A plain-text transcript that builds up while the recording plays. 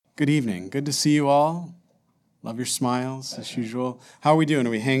Good evening. Good to see you all. Love your smiles, as usual. How are we doing? Are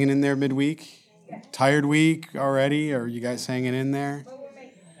we hanging in there midweek? Tired week already? Are you guys hanging in there?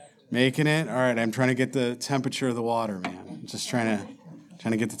 Making it? All right, I'm trying to get the temperature of the water, man. I'm just trying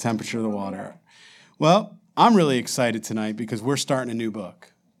to get the temperature of the water. Well, I'm really excited tonight because we're starting a new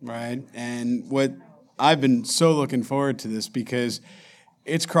book, right? And what I've been so looking forward to this because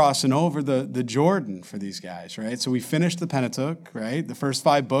it's crossing over the Jordan for these guys, right? So we finished the Pentateuch, right? The first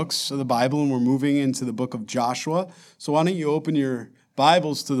 5 books of the Bible, and we're moving into the book of Joshua. So why don't you open your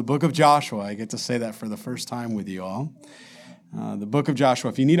Bibles to the book of Joshua? I get to say that for the first time with you all. The book of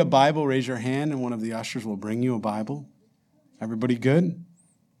Joshua. If you need a Bible, raise your hand, and one of the ushers will bring you a Bible. Everybody good?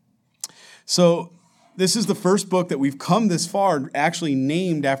 So this is the first book that we've come this far actually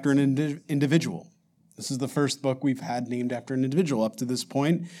named after an individual. This is the first book we've had named after an individual. Up to this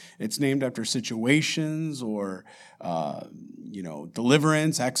point, it's named after situations or,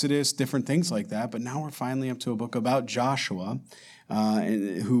 deliverance, Exodus, different things like that. But now we're finally up to a book about Joshua,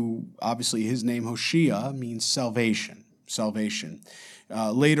 who obviously his name, Hoshea, means salvation.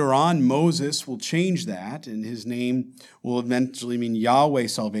 Later on, Moses will change that, and his name will eventually mean Yahweh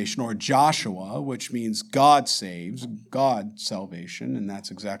salvation, or Joshua, which means God saves, God salvation, and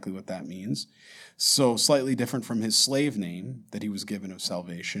that's exactly what that means. So slightly different from his slave name that he was given of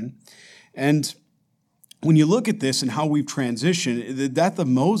salvation. And when you look at this and how we've transitioned, the death of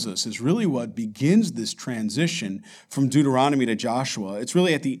Moses is really what begins this transition from Deuteronomy to Joshua. It's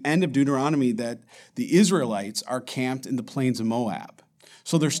really at the end of Deuteronomy that the Israelites are camped in the plains of Moab.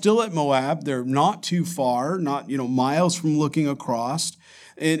 So they're still at Moab. They're not too far, not miles from looking across.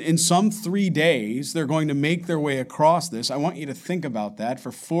 In some 3 days, they're going to make their way across this. I want you to think about that.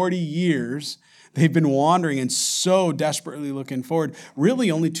 For 40 years, they've been wandering and so desperately looking forward.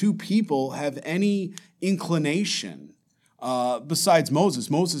 Really, only 2 people have any inclination besides Moses.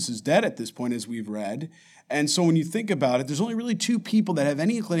 Moses is dead at this point, as we've read. And so when you think about it, there's only really 2 people that have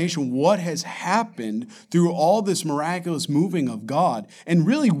any inclination what has happened through all this miraculous moving of God. And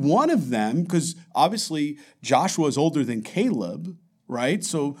really one of them, because obviously Joshua is older than Caleb, right?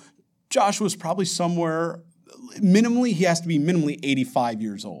 So Joshua's probably somewhere, minimally, he has to be minimally 85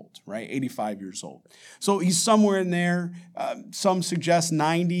 years old, right? 85 years old. So he's somewhere in there. Some suggest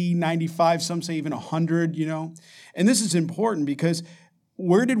 90, 95, some say even 100, And this is important because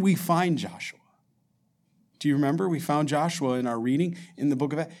where did we find Joshua? Do you remember? We found Joshua in our reading in the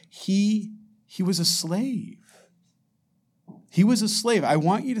book of Acts. He was a slave. He was a slave. I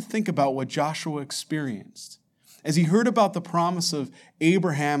want you to think about what Joshua experienced as he heard about the promise of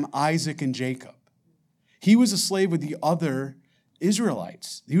Abraham, Isaac, and Jacob. He was a slave with the other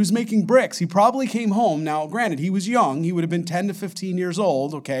Israelites. He was making bricks. He probably came home. Now, granted, he was young. He would have been 10 to 15 years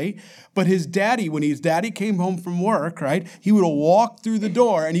old, okay? But his daddy, when his daddy came home from work, right, he would have walked through the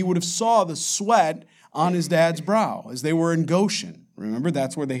door and he would have saw the sweat on his dad's brow as they were in Goshen. Remember,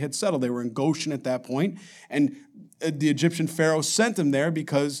 that's where they had settled. They were in Goshen at that point. And the Egyptian Pharaoh sent them there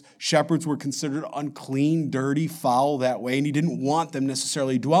because shepherds were considered unclean, dirty, foul that way, and he didn't want them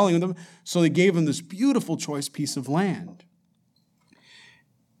necessarily dwelling with them, so they gave him this beautiful, choice piece of land.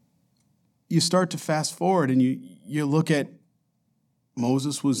 You start to fast forward, and you look at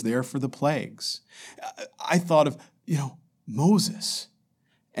Moses was there for the plagues. I thought of, Moses,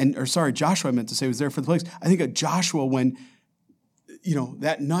 Joshua, I meant to say, was there for the plagues. I think of Joshua when,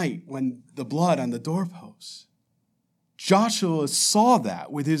 that night when the blood on the doorposts. Joshua saw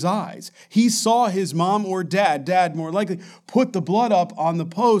that with his eyes. He saw his mom or dad more likely, put the blood up on the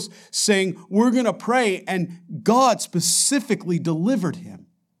post saying, we're going to pray, and God specifically delivered him.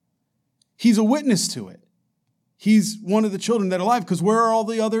 He's a witness to it. He's one of the children that are alive, because where are all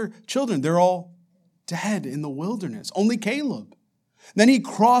the other children? They're all dead in the wilderness. Only Caleb. Then he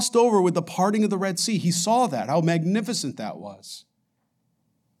crossed over with the parting of the Red Sea. He saw that, how magnificent that was.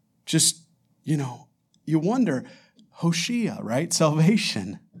 Just, you wonder, Hoshea, right?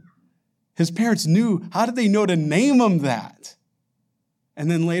 Salvation. His parents knew. How did they know to name him that?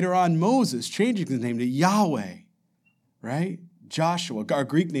 And then later on, Moses changing his name to Yahweh, right? Joshua, our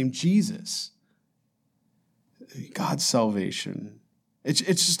Greek name, Jesus. God's salvation. It's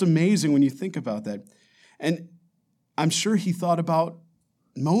just amazing when you think about that. And I'm sure he thought about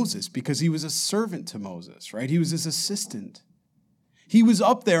Moses because he was a servant to Moses, right? He was his assistant. He was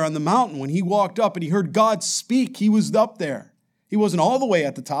up there on the mountain when he walked up and he heard God speak. He was up there. He wasn't all the way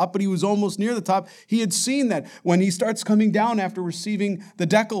at the top, but he was almost near the top. He had seen that when he starts coming down after receiving the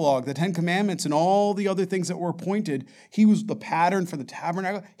Decalogue, the 10 Commandments, and all the other things that were appointed, he was the pattern for the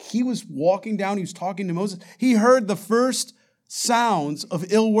tabernacle. He was walking down. He was talking to Moses. He heard the first sounds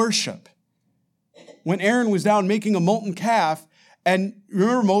of ill worship. When Aaron was down making a molten calf And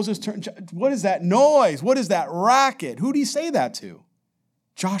remember Moses turned, what is that noise? What is that racket? Who do you say that to?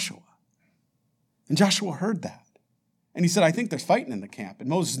 Joshua. And Joshua heard that. And he said, I think there's fighting in the camp. And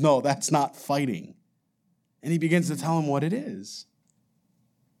Moses, no, that's not fighting. And he begins to tell him what it is.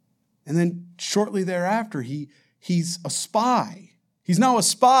 And then shortly thereafter, he's a spy. He's now a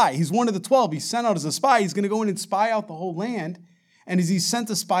spy. He's one of the 12. He's sent out as a spy. He's going to go in and spy out the whole land. And as he's sent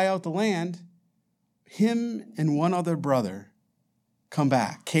to spy out the land, him and one other brother come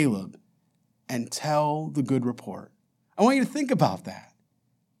back, Caleb, and tell the good report. I want you to think about that.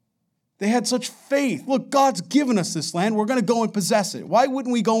 They had such faith. Look, God's given us this land. We're going to go and possess it. Why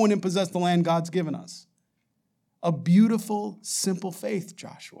wouldn't we go in and possess the land God's given us? A beautiful, simple faith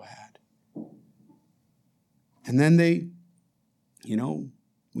Joshua had. And then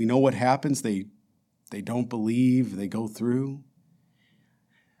we know what happens. They don't believe. They go through.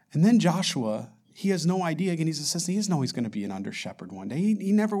 And then Joshua, he has no idea. Again, he's an assistant. He doesn't know he's going to be an under shepherd one day.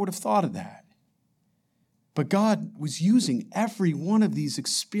 He never would have thought of that. But God was using every one of these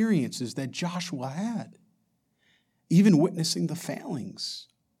experiences that Joshua had, even witnessing the failings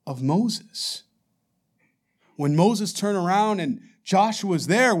of Moses. When Moses turned around and Joshua was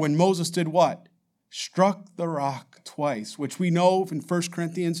there, when Moses did what? Struck the rock twice, which we know in 1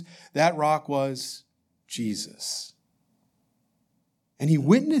 Corinthians, that rock was Jesus. And he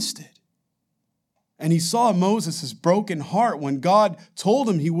witnessed it. And he saw Moses' broken heart when God told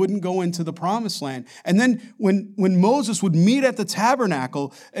him he wouldn't go into the promised land. And then when Moses would meet at the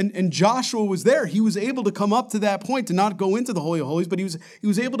tabernacle and Joshua was there, he was able to come up to that point, to not go into the Holy of Holies, but he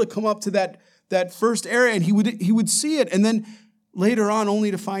was able to come up to that first area and he would see it. And then later on, only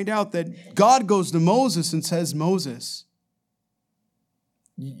to find out that God goes to Moses and says, Moses,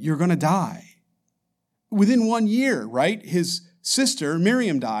 you're going to die. Within 1 year, right? His sister,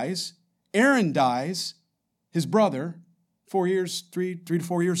 Miriam, dies. Aaron dies, his brother, 3 to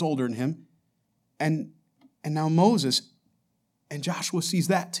 4 years older than him. And now Moses, and Joshua sees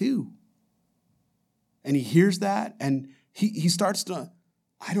that too. And he hears that, and he starts to,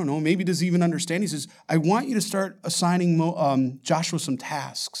 I don't know, maybe does he even understand. He says, I want you to start assigning Joshua some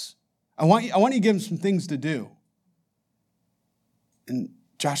tasks. I want you to give him some things to do. And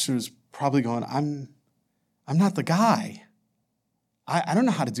Joshua's probably going, I'm not the guy. I don't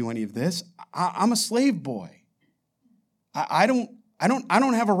know how to do any of this. I'm a slave boy. I don't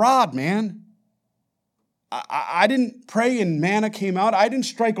have a rod, man. I didn't pray and manna came out. I didn't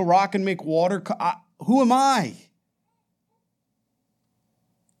strike a rock and make water. Who am I?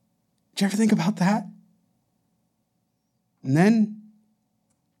 Did you ever think about that? And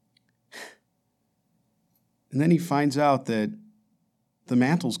then he finds out that the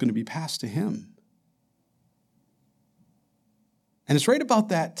mantle's going to be passed to him. And it's right about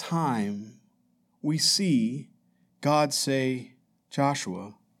that time we see God say,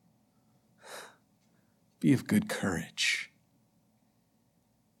 Joshua, be of good courage.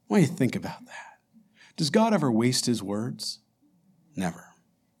 What do you think about that? Does God ever waste his words? Never.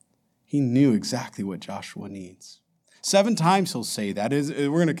 He knew exactly what Joshua needs. 7 times he'll say that. We're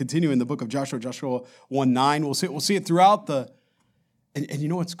going to continue in the book of Joshua 1:9. We'll see it throughout and you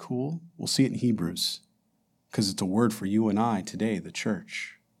know what's cool? We'll see it in Hebrews. Because it's a word for you and I today, the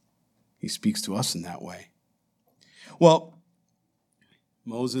church. He speaks to us in that way. Well,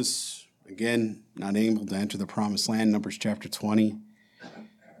 Moses, again, not able to enter the promised land, Numbers chapter 20.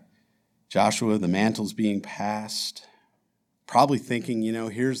 Joshua, the mantle's being passed. Probably thinking,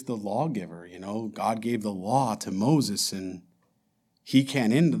 here's the lawgiver. God gave the law to Moses and he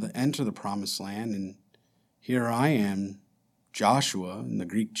can't enter the promised land. And here I am, Joshua, and the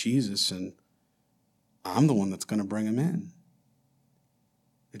Greek Jesus, and I'm the one that's going to bring him in.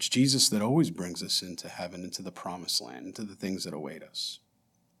 It's Jesus that always brings us into heaven, into the promised land, into the things that await us.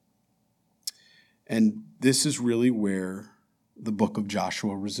 And this is really where the book of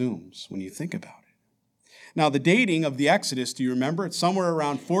Joshua resumes, when you think about it. Now, the dating of the Exodus, do you remember? It's somewhere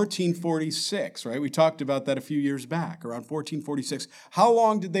around 1446, right? We talked about that a few years back, around 1446. How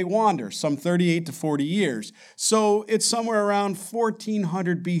long did they wander? Some 38 to 40 years. So it's somewhere around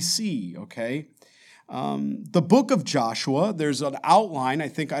 1400 BC, okay? The book of Joshua, there's an outline. I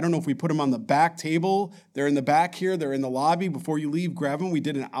don't know if we put them on the back table. They're in the back here. They're in the lobby. Before you leave, grab them. We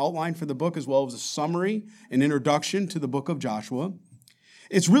did an outline for the book as well as a summary, an introduction to the book of Joshua.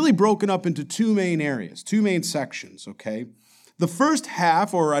 It's really broken up into 2 main areas, 2 main sections, okay? The first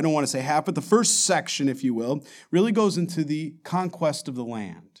half, or I don't want to say half, but the first section, if you will, really goes into the conquest of the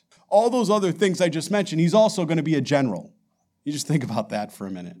land. All those other things I just mentioned, he's also going to be a general. You just think about that for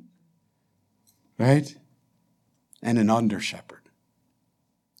a minute. Right? And an under shepherd.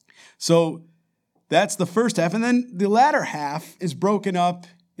 So That's the first half. And then the latter half is broken up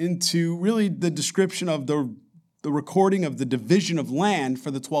into really the description of the recording of the division of land for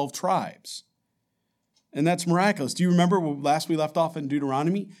the 12 tribes. And that's miraculous. Do you remember last we left off in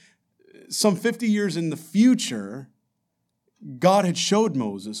Deuteronomy? Some 50 years in the future, God had showed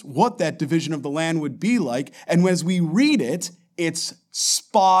Moses what that division of the land would be like. And as we read it, it's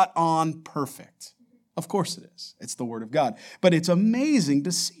spot on perfect. Of course it is. It's the Word of God. But it's amazing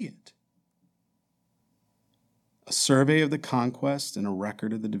to see it. A survey of the conquest and a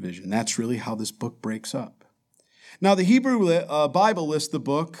record of the division. That's really how this book breaks up. Now, the Hebrew Bible lists the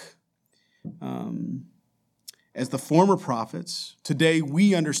book as the former prophets. Today,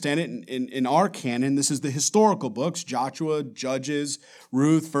 we understand it in our canon. This is the historical books: Joshua, Judges,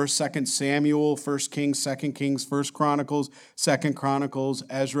 Ruth, 1st, 2nd Samuel, 1st Kings, 2nd Kings, 1st Chronicles, 2nd Chronicles,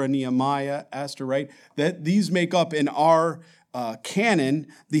 Ezra, Nehemiah, Esther, right? These make up in our canon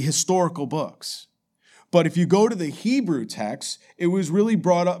the historical books. But if you go to the Hebrew text, it was really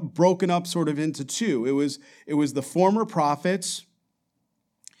broken up sort of into two. It was the former prophets,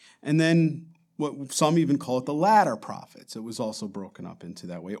 and then what some even call it the latter prophets. It was also broken up into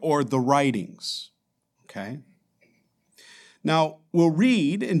that way, or the writings, okay? Now, we'll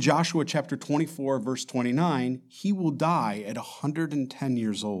read in Joshua chapter 24, verse 29, he will die at 110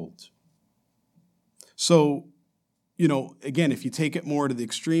 years old. So, again, if you take it more to the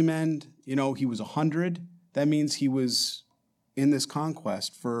extreme end, he was 100. That means he was in this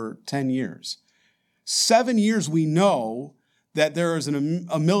conquest for 10 years. 7 years we know that there is a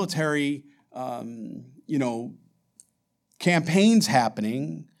military campaigns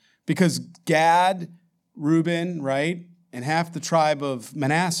happening because Gad, Reuben, right, and half the tribe of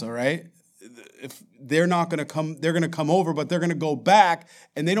Manasseh, right, if they're not going to come, they're going to come over, but they're going to go back,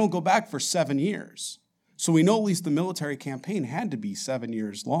 and they don't go back for 7 years. So we know at least the military campaign had to be 7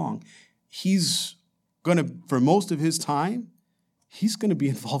 years long. He's going to, for most of his time, he's going to be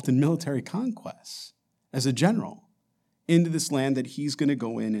involved in military conquests as a general into this land that he's going to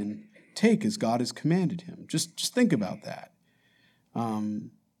go in and take as God has commanded him. Just think about that.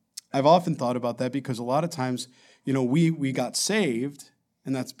 I've often thought about that because a lot of times, we got saved,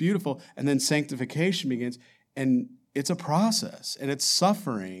 and that's beautiful, and then sanctification begins, and it's a process, and it's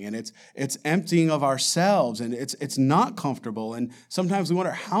suffering, and it's emptying of ourselves, and it's not comfortable, and sometimes we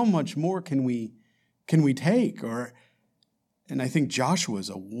wonder how much more can we take, and I think Joshua is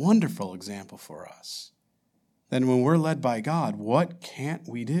a wonderful example for us. Then when we're led by God, what can't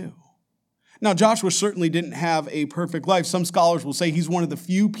we do? Now, Joshua certainly didn't have a perfect life. Some scholars will say he's one of the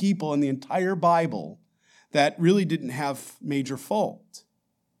few people in the entire Bible that really didn't have major fault.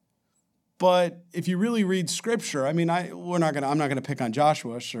 But if you really read Scripture, I'm not going to pick on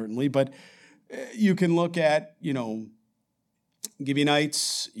Joshua, certainly, but you can look at,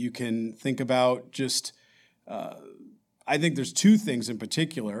 Gibeonites. You can think about I think there's two things in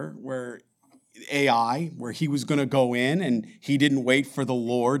particular where he was going to go in and he didn't wait for the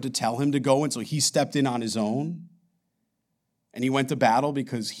Lord to tell him to go, and so he stepped in on his own. And he went to battle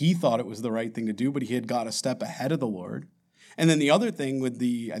because he thought it was the right thing to do, but he had got a step ahead of the Lord. And then the other thing with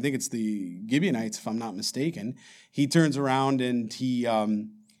I think it's the Gibeonites, if I'm not mistaken, he turns around and he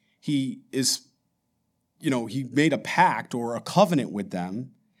made a pact or a covenant with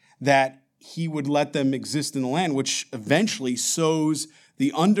them that he would let them exist in the land, which eventually sows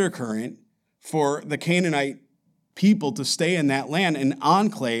the undercurrent for the Canaanite people to stay in that land in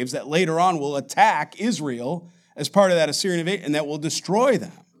enclaves that later on will attack Israel as part of that Assyrian invasion, and that will destroy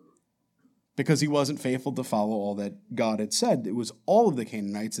them because he wasn't faithful to follow all that God had said. It was all of the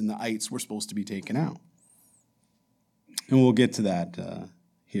Canaanites and the ites were supposed to be taken out. And we'll get to that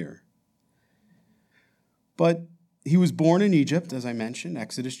here. But he was born in Egypt, as I mentioned,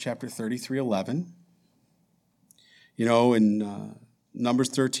 Exodus chapter 33:11. In Numbers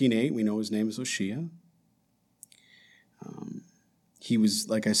 13:8, we know his name is Hoshea. He was,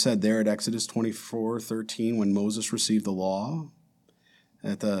 like I said, there at Exodus 24:13 when Moses received the law.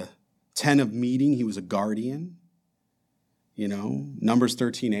 At the tent of meeting, he was a guardian. Numbers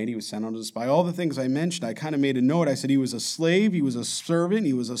 13:8, he was sent out as a spy. All the things I mentioned, I kind of made a note. I said he was a slave, he was a servant,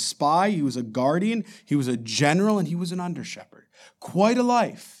 he was a spy, he was a guardian, he was a general, and he was an under-shepherd. Quite a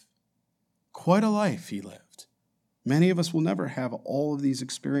life he lived. Many of us will never have all of these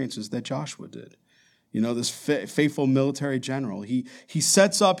experiences that Joshua did. This faithful military general. He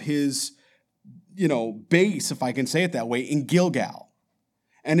sets up his, base, if I can say it that way, in Gilgal.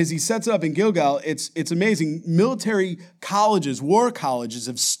 And as he sets it up in Gilgal, it's amazing. Military colleges, war colleges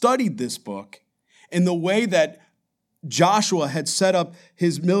have studied this book in the way that Joshua had set up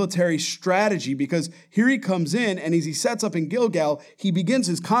his military strategy, because here he comes in, and as he sets up in Gilgal, he begins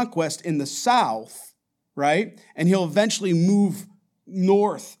his conquest in the south, right? And he'll eventually move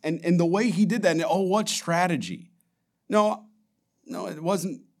north. And the way he did that, and what strategy? No, it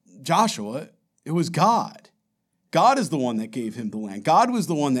wasn't Joshua. It was God. God is the one that gave him the land. God was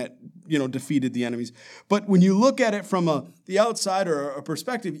the one that, defeated the enemies. But when you look at it from the outside or a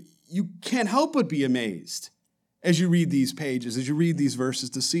perspective, you can't help but be amazed as you read these pages, as you read these verses,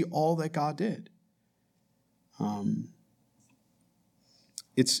 to see all that God did.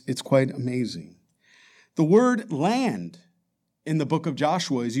 It's quite amazing. The word land in the book of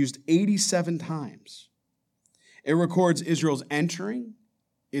Joshua is used 87 times. It records Israel's entering,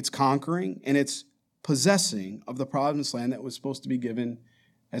 its conquering, and its possessing of the promised land that was supposed to be given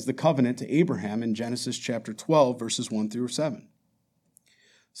as the covenant to Abraham in Genesis chapter 12, verses 1 through 7.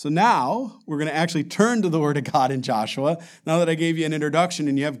 So now we're going to actually turn to the Word of God in Joshua. Now that I gave you an introduction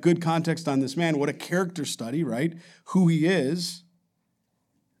and you have good context on this man, what a character study, right? Who he is.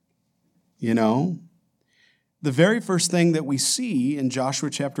 The very first thing that we see in Joshua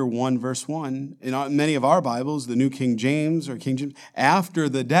chapter 1, verse 1, in many of our Bibles, the New King James or King James, after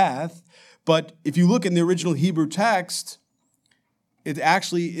the death. But if you look in the original Hebrew text, it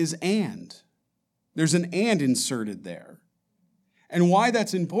actually is and. There's an and inserted there. And why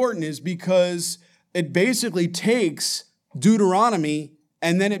that's important is because it basically takes Deuteronomy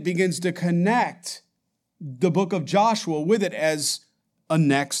and then it begins to connect the book of Joshua with it as a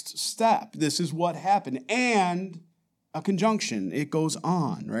next step. This is what happened. And a conjunction. It goes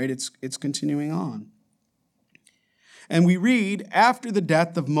on, right? It's continuing on. And we read, after the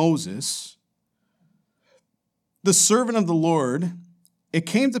death of Moses, the servant of the Lord, it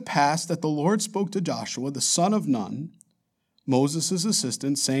came to pass that the Lord spoke to Joshua, the son of Nun, Moses'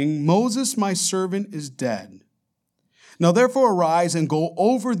 assistant, saying, Moses, my servant, is dead. Now therefore arise and go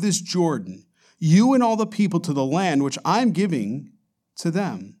over this Jordan, you and all the people, to the land which I'm giving to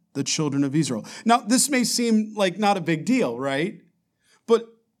them, the children of Israel. Now this may seem like not a big deal, right? But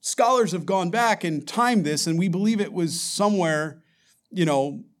scholars have gone back and timed this, and we believe it was somewhere,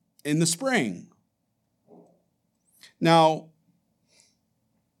 in the spring. Now,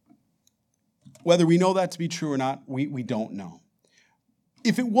 whether we know that to be true or not, we don't know.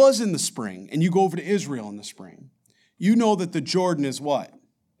 If it was in the spring, and you go over to Israel in the spring, you know that the Jordan is what?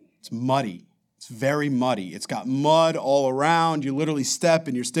 It's muddy. It's very muddy. It's got mud all around. You literally step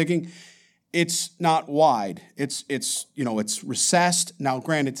and you're sticking. It's not wide. It's recessed. Now,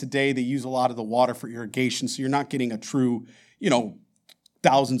 granted, today they use a lot of the water for irrigation, so you're not getting a true,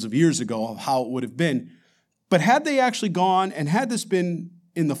 thousands of years ago of how it would have been. But had they actually gone, and had this been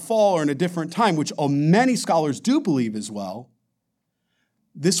in the fall or in a different time, which many scholars do believe as well,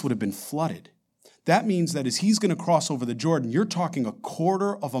 this would have been flooded. That means that as he's going to cross over the Jordan, you're talking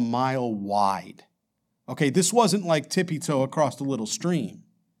 1/4 of a mile wide. Okay, this wasn't like tippy-toe across a little stream.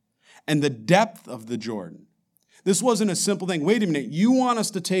 And the depth of the Jordan. This wasn't a simple thing. Wait a minute, you want us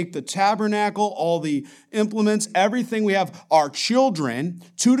to take the tabernacle, all the implements, everything we have, our children,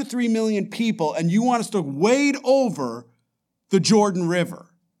 2 to 3 million people, and you want us to wade over the Jordan River.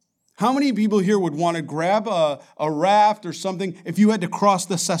 How many people here would want to grab a raft or something if you had to cross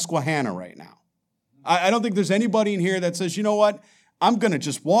the Susquehanna right now? I don't think there's anybody in here that says, you know what, I'm going to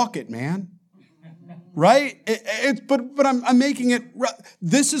just walk it, man. Right? But I'm making it,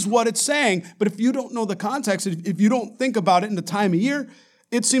 this is what it's saying. But if you don't know the context, if you don't think about it in the time of year,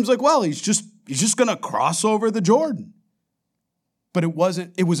 it seems like, well, he's just going to cross over the Jordan. But it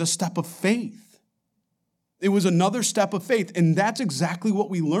wasn't, it was a step of faith. It was another step of faith. And that's exactly what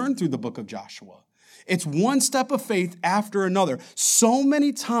we learned through the book of Joshua. It's one step of faith after another. So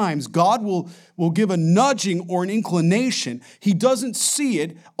many times God will give a nudging or an inclination. He doesn't see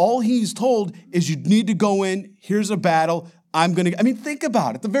it. All he's told is you need to go in. Here's a battle. Think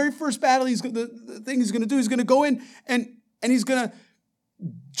about it. The very first battle, the thing he's going to do, he's going to go in and he's going to,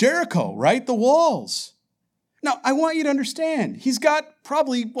 Jericho, right? The walls. Now, I want you to understand, he's got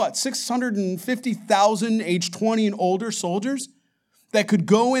probably, 650,000 age 20 and older soldiers that could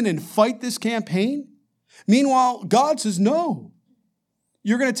go in and fight this campaign? Meanwhile, God says, no.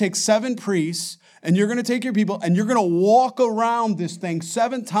 You're going to take 7 priests, and you're going to take your people, and you're going to walk around this thing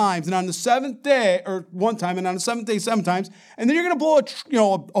 7 times, and on the 7th day, or one time, and on the 7th day 7 times, and then you're going to blow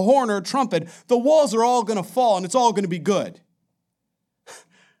a horn or a trumpet. The walls are all going to fall, and it's all going to be good.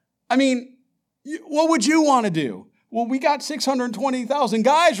 What would you want to do? Well, we got 620,000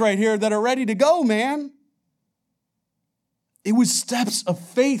 guys right here that are ready to go, man. It was steps of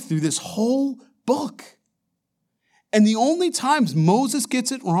faith through this whole book. And the only times Moses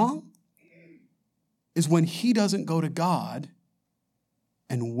gets it wrong is when he doesn't go to God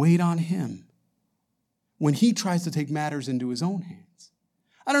and wait on him, when he tries to take matters into his own hands.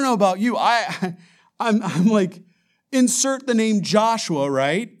 I don't know about you. I'm like, insert the name Joshua,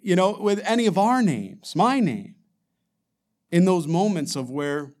 right? With any of our names, my name. In those moments of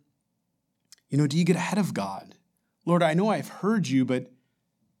where, do you get ahead of God? Lord, I know I've heard you, but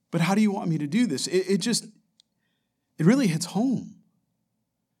how do you want me to do this? It really hits home.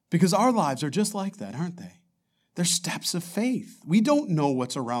 Because our lives are just like that, aren't they? They're steps of faith. We don't know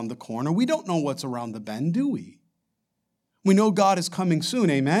what's around the corner. We don't know what's around the bend, do we? We know God is coming soon,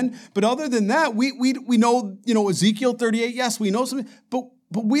 amen? But other than that, we know, Ezekiel 38, yes, we know something, but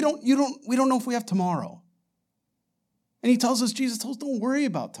we don't know if we have tomorrow. And he tells us, Jesus tells us, don't worry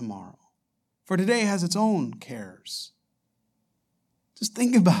about tomorrow, for today has its own cares. Just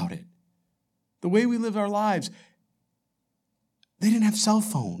think about it. The way we live our lives, they didn't have cell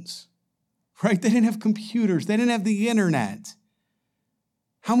phones, right? They didn't have computers. They didn't have the internet.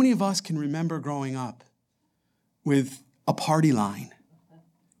 How many of us can remember growing up with a party line?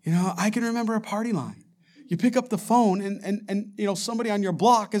 I can remember a party line. You pick up the phone and somebody on your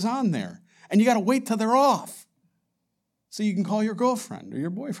block is on there, and you got to wait till they're off so you can call your girlfriend or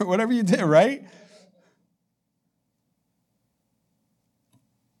your boyfriend, whatever you did, right?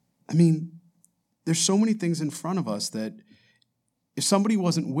 I mean, there's so many things in front of us that if somebody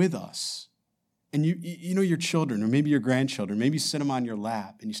wasn't with us, and your children or maybe your grandchildren, maybe you sit them on your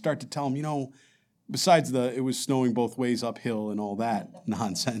lap and you start to tell them, besides it was snowing both ways uphill and all that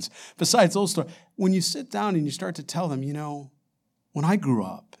nonsense, besides those stories, when you sit down and you start to tell them, when I grew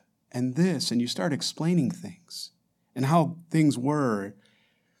up and this, and you start explaining things and how things were,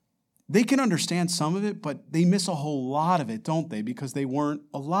 they can understand some of it, but they miss a whole lot of it, don't they? Because they weren't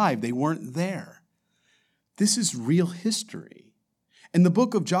alive. They weren't there. This is real history. And the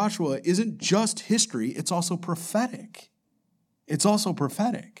book of Joshua isn't just history, it's also prophetic. It's also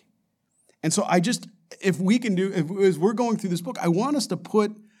prophetic. And so as we're going through this book, I want us to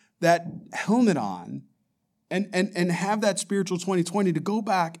put that helmet on and have that spiritual 2020 to go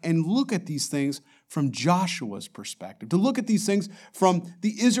back and look at these things from Joshua's perspective, to look at these things from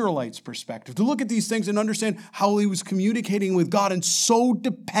the Israelites' perspective, to look at these things and understand how he was communicating with God and so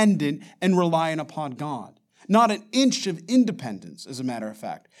dependent and reliant upon God. Not an inch of independence, as a matter of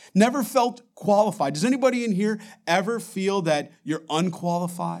fact. Never felt qualified. Does anybody in here ever feel that you're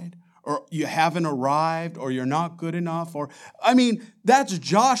unqualified or you haven't arrived or you're not good enough? That's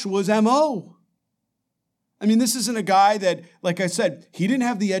Joshua's MO. This isn't a guy that, like I said, he didn't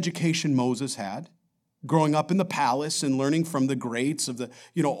have the education Moses had, growing up in the palace and learning from the greats of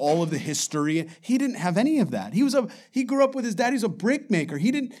all of the history. He didn't have any of that. He grew up with his dad. He's a brick maker.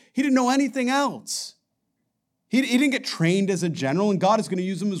 He didn't know anything else. He didn't get trained as a general, and God is going to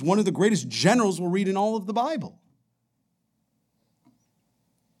use him as one of the greatest generals we'll read in all of the Bible.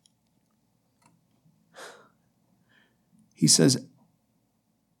 He says,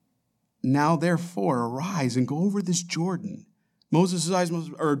 now therefore arise and go over this Jordan. Joshua's eyes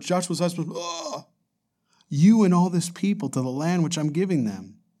must, you and all this people to the land which I'm giving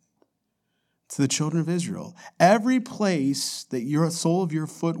them, to the children of Israel. Every place that your sole of your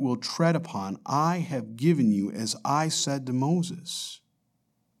foot will tread upon, I have given you, as I said to Moses.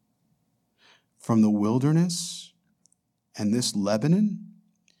 From the wilderness and this Lebanon,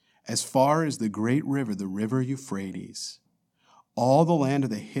 as far as the great river, the river Euphrates, all the land of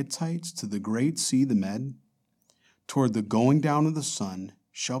the Hittites to the great sea, the Med, toward the going down of the sun,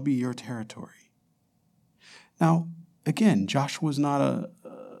 shall be your territory. Now, again, Joshua's not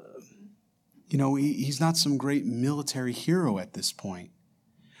he's not some great military hero at this point.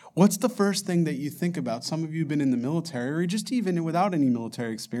 What's the first thing that you think about? Some of you have been in the military, or just even without any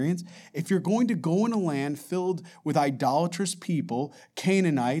military experience. If you're going to go in a land filled with idolatrous people,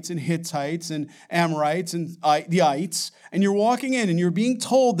 Canaanites and Hittites and Amorites and the ites, and you're walking in and you're being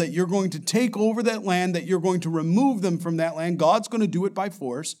told that you're going to take over that land, that you're going to remove them from that land, God's going to do it by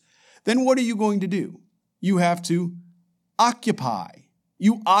force, then what are you going to do? You have to occupy.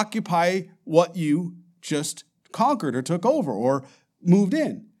 You occupy what you just conquered or took over or moved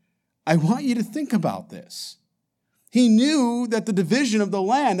in. I want you to think about this. He knew that the division of the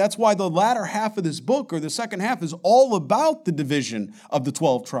land, that's why the latter half of this book, or the second half, is all about the division of the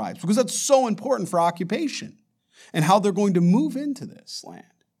 12 tribes, because that's so important for occupation and how they're going to move into this land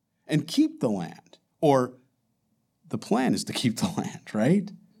and keep the land. Or the plan is to keep the land,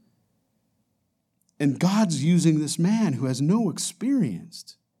 right? And God's using this man who has no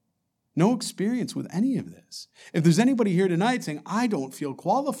experience with any of this. If there's anybody here tonight saying, I don't feel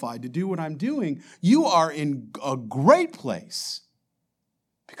qualified to do what I'm doing, you are in a great place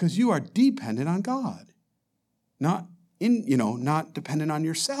Because you are dependent on God, not dependent on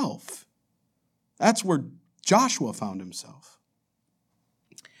yourself. That's where Joshua found himself.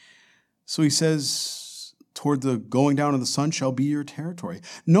 So he says, toward the going down of the sun shall be your territory.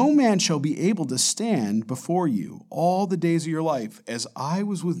 No man shall be able to stand before you all the days of your life. As I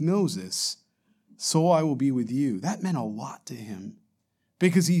was with Moses, so I will be with you. That meant a lot to him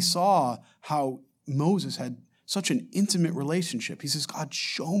because he saw how Moses had such an intimate relationship. He says, God,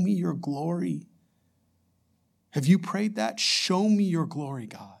 show me your glory. Have you prayed that? Show me your glory,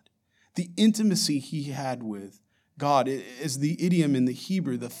 God. The intimacy he had with God is the idiom in the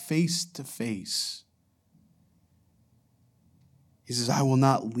Hebrew, the face-to-face. He says, I will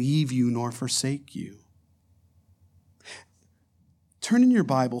not leave you nor forsake you. Turn in your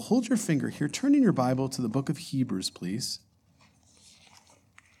Bible, hold your finger here, turn in your Bible to the book of Hebrews, please.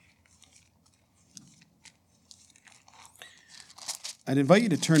 I'd invite you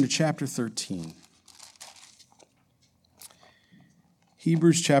to turn to chapter 13.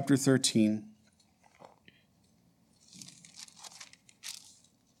 Hebrews chapter 13.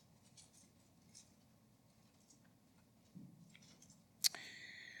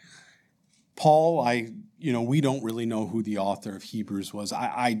 Paul, we don't really know who the author of Hebrews was.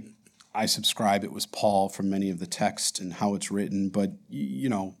 I subscribe it was Paul from many of the text and how it's written, but,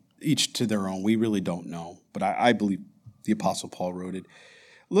 each to their own. We really don't know, but I believe the Apostle Paul wrote it.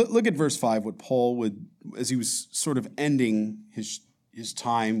 Look at verse 5, what Paul would, as he was sort of ending his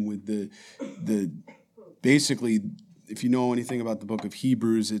time with the basically, if you know anything about the book of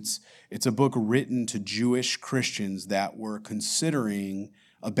Hebrews, it's a book written to Jewish Christians that were considering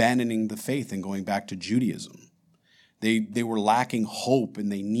abandoning the faith and going back to Judaism. They were lacking hope,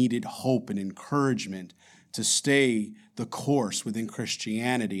 and they needed hope and encouragement to stay the course within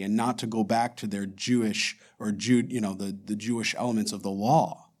Christianity and not to go back to their Jewish or the Jewish elements of the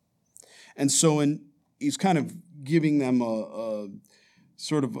law. And so he's kind of giving them a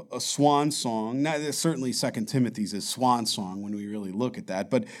sort of a swan song. Now, certainly 2 Timothy's a swan song when we really look at that,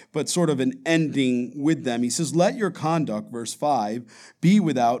 but sort of an ending with them. He says, let your conduct, verse 5, be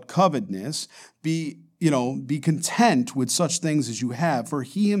without covetousness, be content with such things as you have, for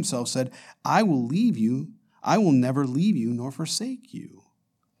he himself said, I will never leave you nor forsake you.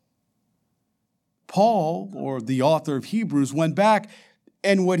 Paul, or the author of Hebrews, went back,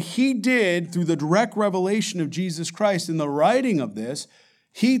 and what he did through the direct revelation of Jesus Christ in the writing of this,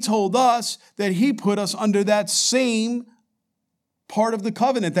 he told us that he put us under that same part of the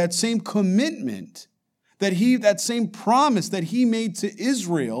covenant, that same commitment, that same promise that he made to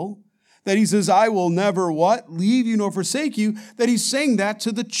Israel, that he says, I will never leave you nor forsake you, that he's saying that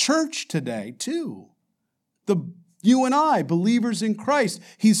to the church today too. You and I, believers in Christ,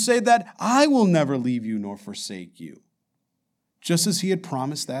 he said that I will never leave you nor forsake you, just as he had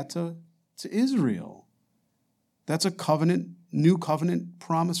promised that to Israel. That's a new covenant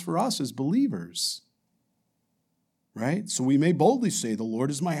promise for us as believers, right? So we may boldly say, the Lord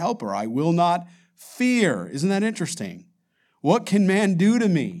is my helper. I will not fear. Isn't that interesting? What can man do to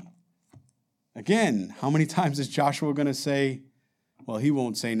me? Again, how many times is Joshua going to say, well, he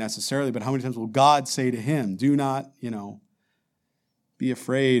won't say necessarily, but how many times will God say to him, do not, be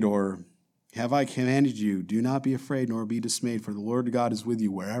afraid, or have I commanded you, do not be afraid nor be dismayed, for the Lord God is with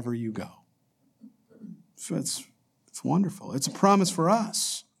you wherever you go. So it's wonderful. It's a promise for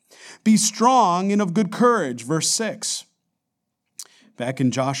us. Be strong and of good courage, verse 6, back in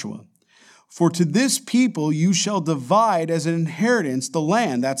Joshua. For to this people you shall divide as an inheritance the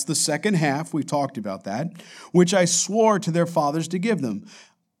land. That's the second half. We've talked about that. Which I swore to their fathers to give them.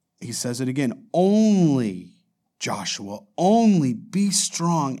 He says it again. Only, Joshua, only be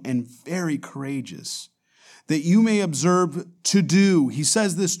strong and very courageous, that you may observe to do. He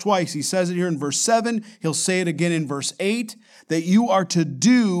says this twice. He says it here in verse 7. He'll say it again in verse 8. That you are to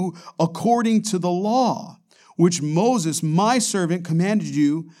do according to the law, which Moses, my servant, commanded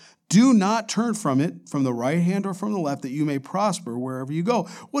you. Do not turn from it, from the right hand or from the left, that you may prosper wherever you go.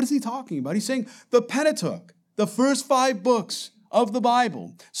 What is he talking about? He's saying the Pentateuch, the first 5 books of the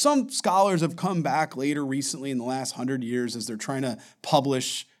Bible. Some scholars have come back later recently in the last 100 years as they're trying to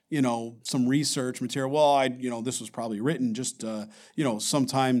publish, some research material. Well, this was probably written just,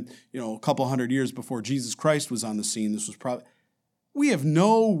 sometime, a couple hundred years before Jesus Christ was on the scene. This was probably... We have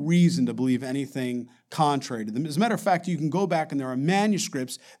no reason to believe anything contrary to them. As a matter of fact, you can go back and there are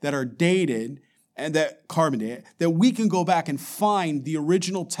manuscripts that are dated and that carbon date, that we can go back and find the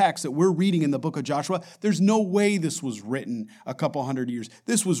original text that we're reading in the book of Joshua. There's no way this was written a couple hundred years.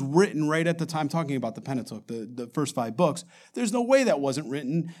 This was written right at the time, talking about the Pentateuch, the first 5 books. There's no way that wasn't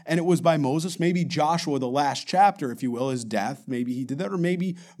written, and it was by Moses. Maybe Joshua, the last chapter, if you will, his death, maybe he did that, or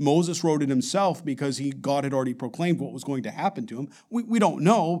maybe Moses wrote it himself because God had already proclaimed what was going to happen to him. We don't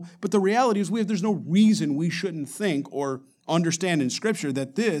know, but the reality is there's no reason we shouldn't think or understand in Scripture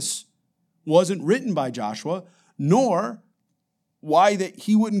that this wasn't written by Joshua, nor why that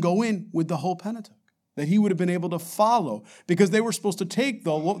he wouldn't go in with the whole Pentateuch, that he would have been able to follow, because they were supposed to take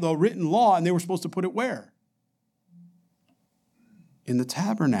the written law and they were supposed to put it where? In the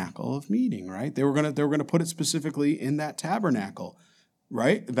tabernacle of meeting, right? They were going to put it specifically in that tabernacle,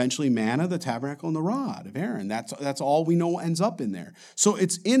 right? Eventually manna, the tabernacle, and the rod of Aaron. That's all we know ends up in there. So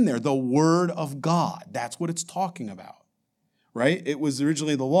it's in there, the word of God. That's what it's talking about. Right? It was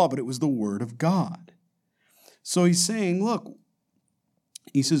originally the law, but it was the word of God. So he's saying, look,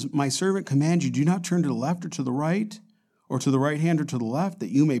 he says, my servant commands you, do not turn to the left or to the right, or to the right hand or to the left,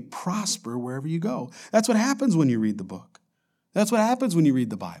 that you may prosper wherever you go. That's what happens when you read the book. That's what happens when you read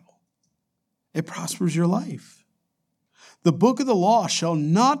the Bible. It prospers your life. The book of the law shall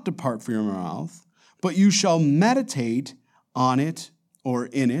not depart from your mouth, but you shall meditate on it, or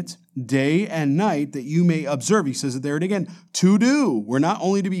in it, day and night, that you may observe. He says it there again, to do. We're not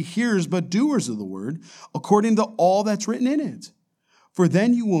only to be hearers, but doers of the word, according to all that's written in it. For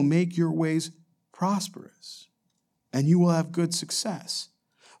then you will make your ways prosperous, and you will have good success.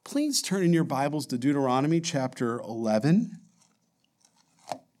 Please turn in your Bibles to Deuteronomy chapter 11.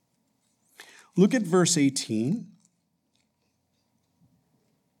 Look at verse 18.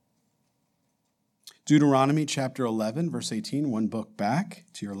 Deuteronomy chapter 11, verse 18, one book back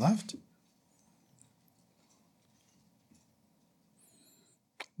to your left.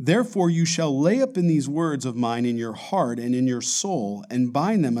 Therefore you shall lay up in these words of mine in your heart and in your soul, and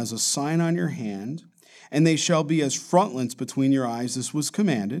bind them as a sign on your hand, and they shall be as frontlets between your eyes. This was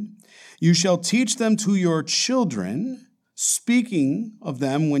commanded. You shall teach them to your children, speaking of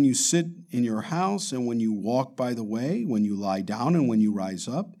them when you sit in your house and when you walk by the way, when you lie down and when you rise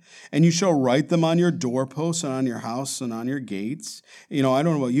up. And you shall write them on your doorposts and on your house and on your gates. You know, I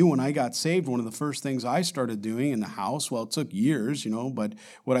don't know about you, when I got saved, one of the first things I started doing in the house, well, it took years, but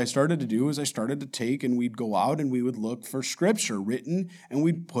what I started to do is I started to take and we'd go out and we would look for scripture written and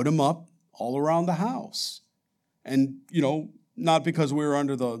we'd put them up all around the house. And, not because we were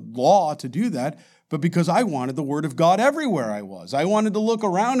under the law to do that, but because I wanted the word of God everywhere I was. I wanted to look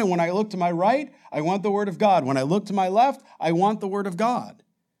around, and when I look to my right, I want the word of God. When I look to my left, I want the word of God.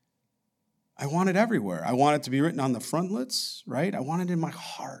 I want it everywhere. I want it to be written on the frontlets, right? I want it in my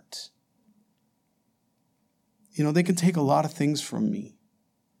heart. They can take a lot of things from me,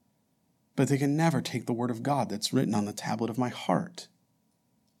 but they can never take the word of God that's written on the tablet of my heart.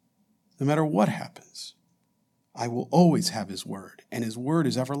 No matter what happens, I will always have his word, and his word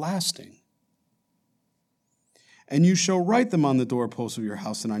is everlasting. And you shall write them on the doorposts of your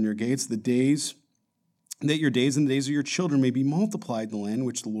house and on your gates, that your days and the days of your children may be multiplied in the land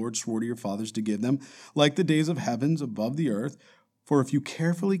which the Lord swore to your fathers to give them, like the days of heavens above the earth. For if you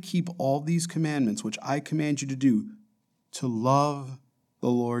carefully keep all these commandments which I command you to do, to love the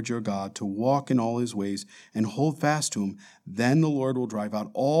Lord your God, to walk in all his ways, and hold fast to him, then the Lord will drive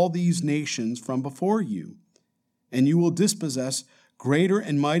out all these nations from before you, and you will dispossess greater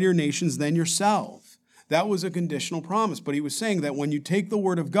and mightier nations than yourself. That was a conditional promise, but he was saying that when you take the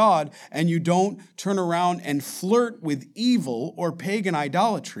word of God and you don't turn around and flirt with evil or pagan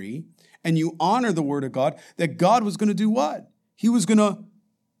idolatry, and you honor the word of God, that God was going to do what? He was going to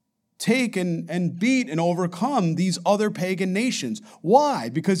take and beat and overcome these other pagan nations. Why?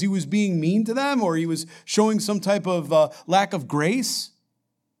 Because he was being mean to them, or he was showing some type of lack of grace?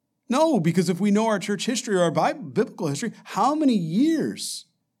 No, because if we know our church history or our biblical history, how many years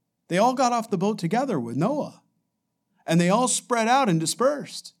they all got off the boat together with Noah, and they all spread out and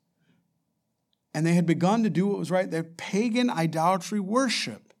dispersed. And they had begun to do what was right, their pagan idolatry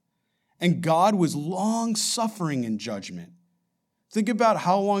worship. And God was long-suffering in judgment. Think about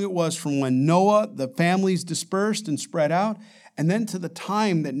how long it was from when Noah, the families dispersed and spread out, and then to the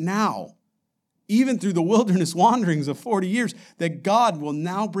time that now, even through the wilderness wanderings of 40 years, that God will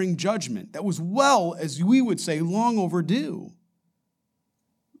now bring judgment. That was well, as we would say, long overdue.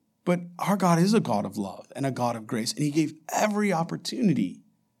 But our God is a God of love and a God of grace, and he gave every opportunity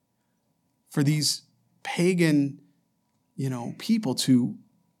for these pagan, people to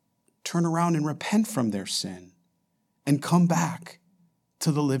turn around and repent from their sin and come back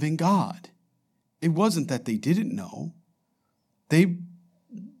to the living God. It wasn't that they didn't know. They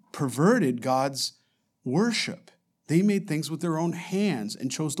perverted God's worship. They made things with their own hands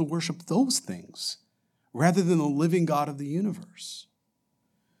and chose to worship those things rather than the living God of the universe.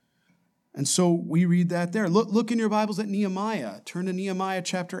 And so we read that there. Look in your Bibles at Nehemiah. Turn to Nehemiah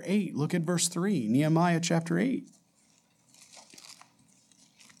chapter 8. Look at verse 3. Nehemiah chapter 8.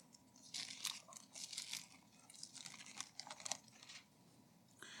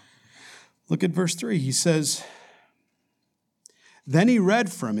 Look at verse 3. He says, "Then he read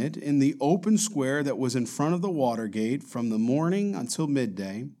from it in the open square that was in front of the water gate from the morning until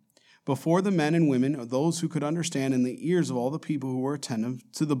midday, before the men and women, or those who could understand, in the ears of all the people who were attentive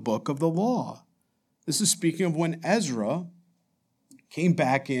to the book of the law." This is speaking of when Ezra came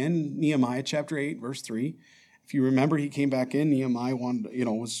back in, Nehemiah chapter 8, verse 3. If you remember, he came back in. Nehemiah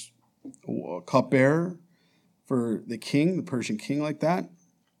was a cupbearer for the king, the Persian king, like that.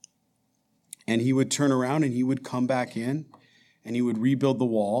 And he would turn around and he would come back in and he would rebuild the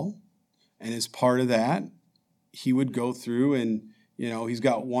wall. And as part of that, he would go through and, he's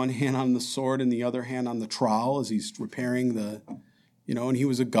got one hand on the sword and the other hand on the trowel as he's repairing and he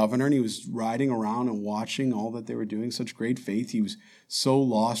was a governor and he was riding around and watching all that they were doing, such great faith. He was so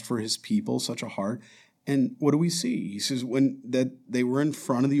lost for his people, such a heart. And what do we see? He says that they were in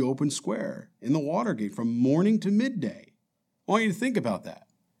front of the open square in the water gate from morning to midday. I want you to think about that.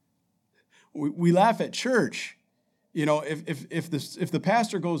 We laugh at church. If the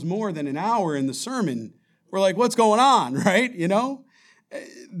pastor goes more than an hour in the sermon, we're like, what's going on, right?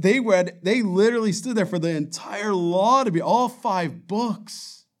 They literally stood there for the entire law to be all 5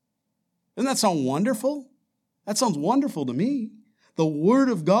 books. Doesn't that sound wonderful? That sounds wonderful to me. The word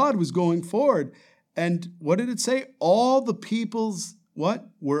of God was going forward. And what did it say? All the peoples,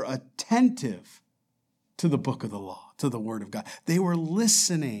 were attentive to the book of the law, to the word of God. They were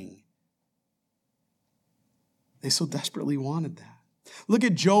listening. They so desperately wanted that. Look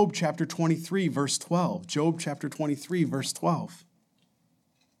at Job chapter 23, verse 12. Job chapter 23, verse 12.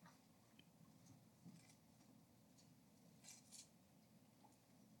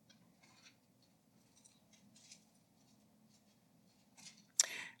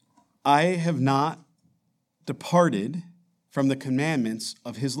 I have not departed from the commandments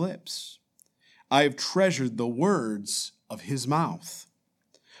of his lips. I have treasured the words of his mouth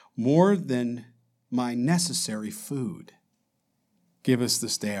more than my necessary food. Give us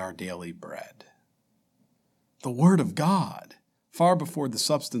this day our daily bread. The word of God, far before the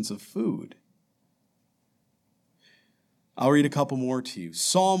substance of food. I'll read a couple more to you.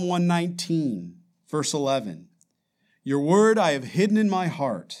 Psalm 119, verse 11. Your word I have hidden in my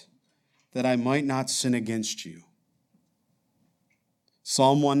heart, that I might not sin against you.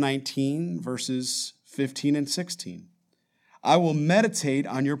 Psalm 119, verses 15 and 16. I will meditate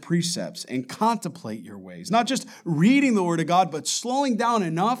on your precepts and contemplate your ways. Not just reading the word of God, but slowing down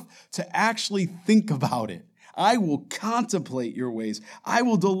enough to actually think about it. I will contemplate your ways. I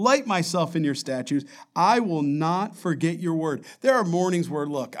will delight myself in your statutes. I will not forget your word. There are mornings where,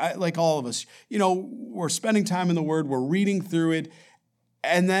 like all of us, we're spending time in the word, we're reading through it,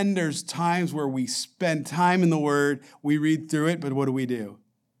 and then there's times where we spend time in the word, we read through it, but what do?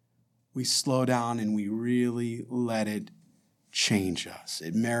 We slow down and we really let it change us.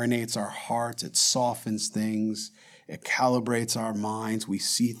 It marinates our hearts. It softens things. It calibrates our minds. We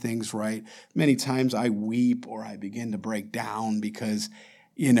see things right. Many times I weep or I begin to break down because,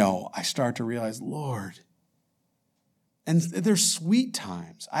 I start to realize, Lord. And there's sweet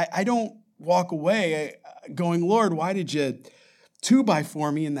times. I don't walk away going, Lord, why did you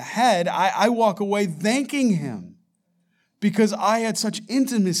 2x4 me in the head? I walk away thanking him because I had such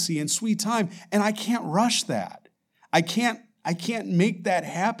intimacy and sweet time, and I can't rush that. I can't make that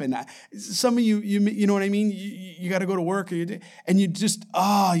happen. Some of you know what I mean? You got to go to work and you just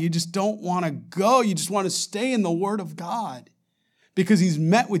don't want to go. You just want to stay in the word of God because he's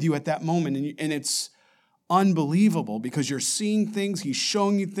met with you at that moment. And it's unbelievable because you're seeing things. He's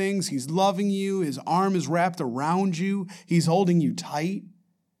showing you things. He's loving you. His arm is wrapped around you. He's holding you tight.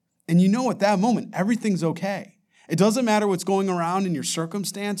 And at that moment, everything's okay. It doesn't matter what's going around in your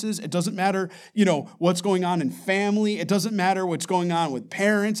circumstances. It doesn't matter, what's going on in family. It doesn't matter what's going on with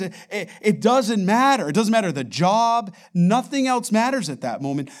parents. It doesn't matter. It doesn't matter the job. Nothing else matters at that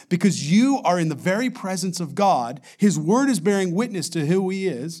moment because you are in the very presence of God. His word is bearing witness to who he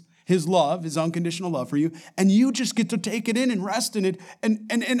is, his love, his unconditional love for you, and you just get to take it in and rest in it.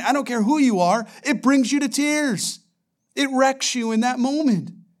 And I don't care who you are, it brings you to tears. It wrecks you in that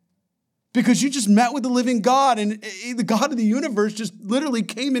moment. Because you just met with the living God, and the God of the universe just literally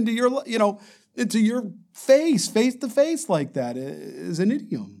came into your, into your face to face like that is an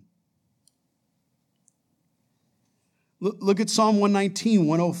idiom. Look at Psalm 119,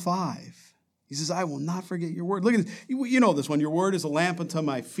 105. He says, I will not forget your word. Look at this. You know this one. Your word is a lamp unto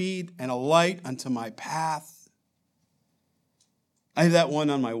my feet and a light unto my path. I have that one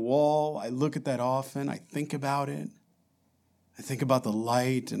on my wall. I look at that often. I think about it. I think about the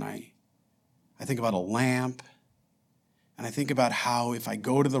light, and I think about a lamp. And I think about how if I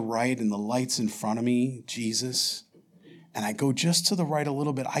go to the right and the light's in front of me, Jesus, and I go just to the right a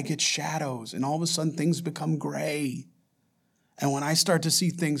little bit, I get shadows, and all of a sudden things become gray. And when I start to see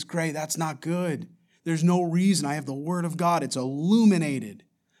things gray, that's not good. There's no reason. I have the Word of God. It's illuminated.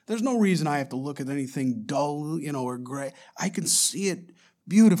 There's no reason I have to look at anything dull, or gray. I can see it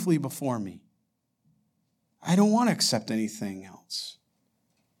beautifully before me. I don't want to accept anything else,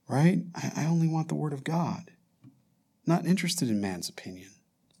 right? I only want the Word of God. Not interested in man's opinion.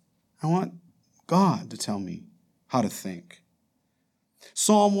 I want God to tell me how to think.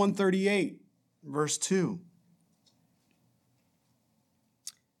 Psalm 138, verse 2.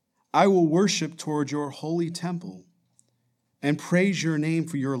 I will worship toward your holy temple and praise your name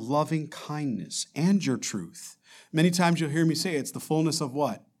for your loving kindness and your truth. Many times you'll hear me say it's the fullness of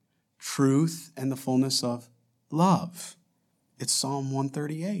what? Truth and the fullness of love. It's Psalm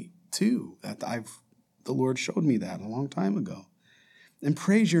 138, too. The Lord showed me that a long time ago. And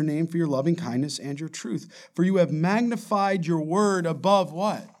praise your name for your loving kindness and your truth. For you have magnified your word above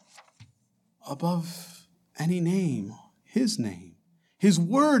what? Above any name, his name. His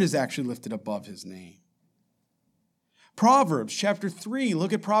word is actually lifted above his name. Proverbs chapter 3.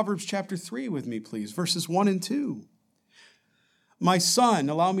 Look at Proverbs chapter 3 with me, please. Verses 1 and 2. My son,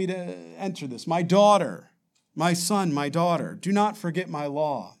 allow me to enter this. My daughter, my son, my daughter, do not forget my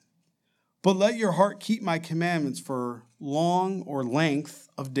law, but let your heart keep my commandments for long or length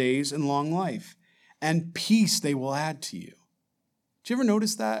of days and long life, and peace they will add to you. Did you ever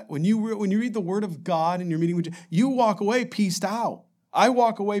notice that? When you read the word of God and you're meeting with you walk away peaced out. I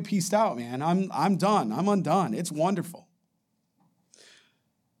walk away peaced out, man. I'm done. I'm undone. It's wonderful.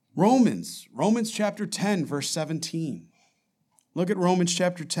 Romans chapter 10, verse 17. Look at Romans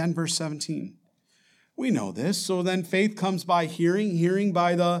chapter 10, verse 17. We know this. So then faith comes by hearing, hearing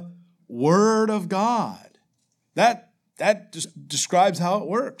by the word of God. That just describes how it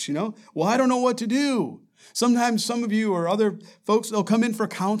works, Well, I don't know what to do. Sometimes some of you or other folks, they'll come in for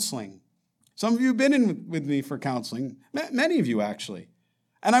counseling. Some of you have been in with me for counseling, many of you actually.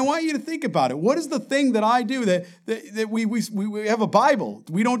 And I want you to think about it. What is the thing that I do that we have a Bible?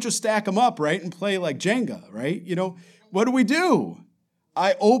 We don't just stack them up, right, and play like Jenga, right? What do?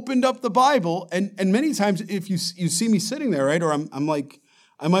 I opened up the Bible, and many times if you see me sitting there, right, or I'm like,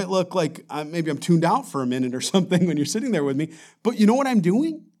 I might look like maybe I'm tuned out for a minute or something when you're sitting there with me. But you know what I'm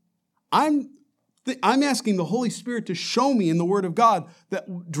doing? I'm asking the Holy Spirit to show me in the Word of God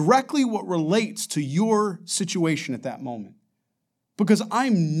that directly what relates to your situation at that moment. Because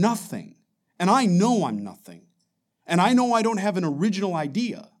I'm nothing, and I know I'm nothing, and I know I don't have an original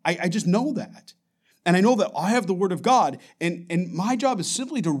idea. I just know that. And I know that I have the Word of God, and my job is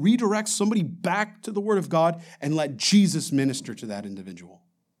simply to redirect somebody back to the Word of God and let Jesus minister to that individual.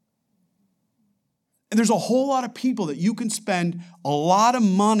 And there's a whole lot of people that you can spend a lot of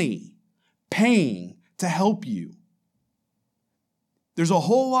money paying to help you. There's a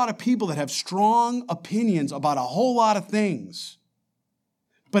whole lot of people that have strong opinions about a whole lot of things.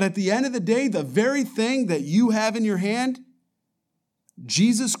 But at the end of the day, the very thing that you have in your hand,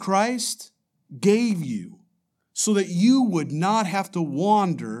 Jesus Christ gave you so that you would not have to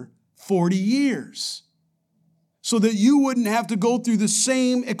wander 40 years. So that you wouldn't have to go through the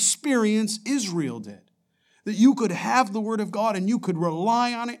same experience Israel did. That you could have the Word of God and you could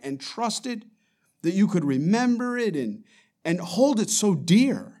rely on it and trust it. That you could remember it and hold it so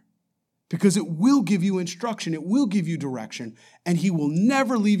dear. Because it will give you instruction. It will give you direction. And He will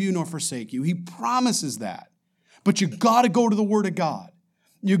never leave you nor forsake you. He promises that. But you got to go to the Word of God.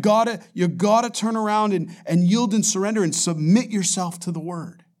 You got to turn around and yield and surrender and submit yourself to the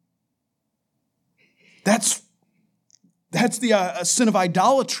Word. That's the sin of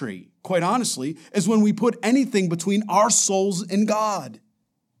idolatry, quite honestly, is when we put anything between our souls and God.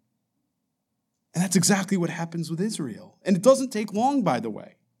 And that's exactly what happens with Israel. And it doesn't take long, by the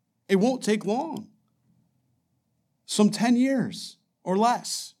way. It won't take long. Some 10 years or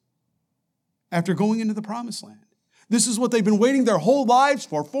less after going into the promised land. This is what they've been waiting their whole lives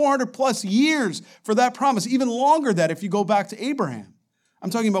for, 400 plus years for that promise, even longer than if you go back to Abraham. I'm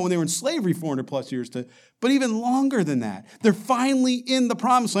talking about when they were in slavery 400 plus years, but even longer than that. They're finally in the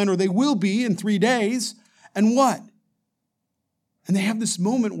promised land, or they will be in 3 days. And what? And they have this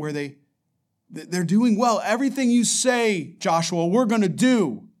moment where they're doing well. Everything you say, Joshua, we're going to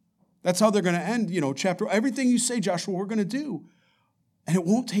do. That's how they're going to end, chapter. Everything you say, Joshua, we're going to do. And it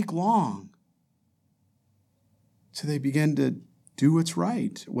won't take long till they begin to do what's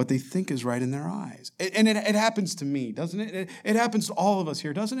right, what they think is right in their eyes. And it happens to me, doesn't it? It happens to all of us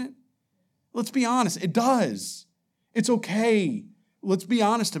here, doesn't it? Let's be honest. It does. It's okay. Let's be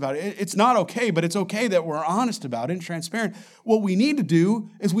honest about it. It's not okay, but it's okay that we're honest about it and transparent. What we need to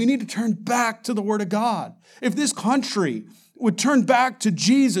do is we need to turn back to the Word of God. If this country would turn back to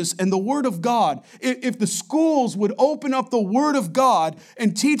Jesus and the Word of God, if the schools would open up the Word of God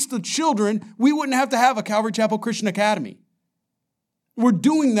and teach the children, we wouldn't have to have a Calvary Chapel Christian Academy. We're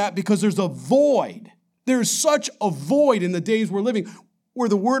doing that because there's a void. There's such a void in the days we're living where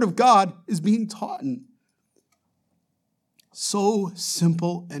the Word of God is being taught. So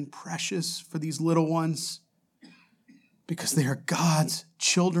simple and precious for these little ones because they are God's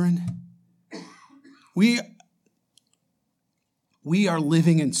children. We are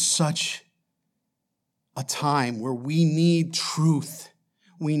living in such a time where we need truth.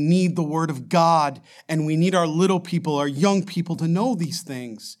 We need the Word of God, and we need our little people, our young people to know these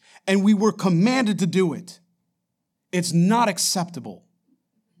things. And we were commanded to do it. It's not acceptable.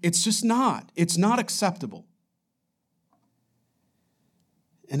 It's just not. It's not acceptable.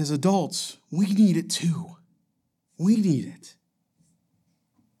 And as adults, we need it too. We need it.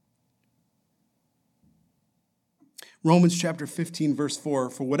 Romans chapter 15, verse 4,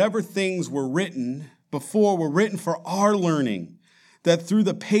 for whatever things were written before were written for our learning, that through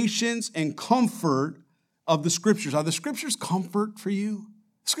the patience and comfort of the Scriptures. Are the Scriptures comfort for you?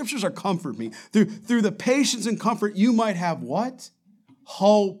 The Scriptures are comfort me. Through the patience and comfort, you might have what?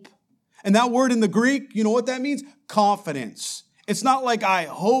 Hope. And that word in the Greek, you know what that means? Confidence. It's not like I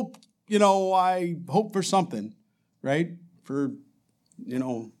hope for something, right? For,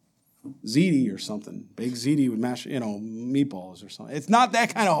 ziti or something. Baked ziti with mashed, meatballs or something. It's not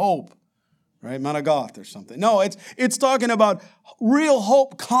that kind of hope, right? Managoth or something. No, it's talking about real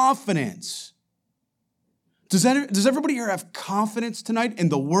hope, confidence. Does everybody here have confidence tonight in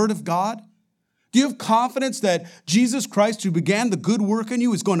the Word of God? Do you have confidence that Jesus Christ, who began the good work in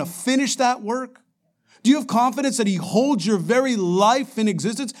you, is going to finish that work? Do you have confidence that He holds your very life in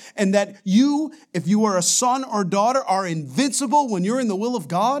existence and that you, if you are a son or daughter, are invincible when you're in the will of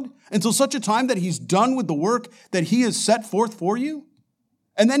God until such a time that He's done with the work that He has set forth for you?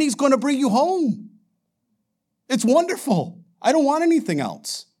 And then He's going to bring you home. It's wonderful. I don't want anything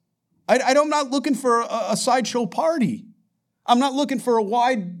else. I'm not looking for a sideshow party. I'm not looking for a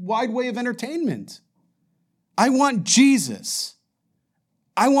wide way of entertainment. I want Jesus.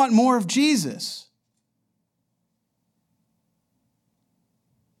 I want more of Jesus.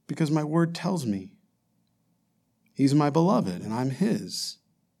 Because my Word tells me He's my beloved and I'm His.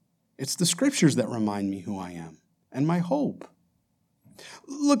 It's the Scriptures that remind me who I am and my hope.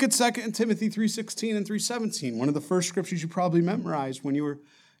 Look at 2 Timothy 3:16 and 3:17, one of the first scriptures you probably memorized when you were,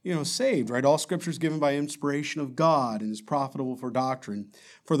 saved, right? All Scripture is given by inspiration of God and is profitable for doctrine,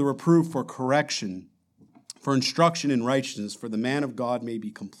 for the reproof, for correction, for instruction in righteousness, for the man of God may be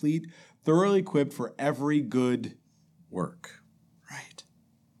complete, thoroughly equipped for every good work, right?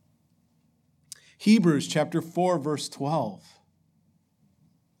 Hebrews chapter 4, verse 12.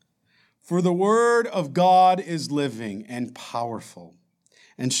 For the word of God is living and powerful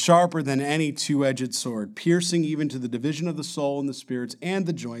and sharper than any two-edged sword, piercing even to the division of the soul and the spirits and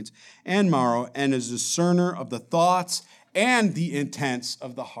the joints and marrow, and is a discerner of the thoughts and the intents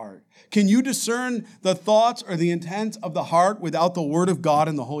of the heart. Can you discern the thoughts or the intents of the heart without the Word of God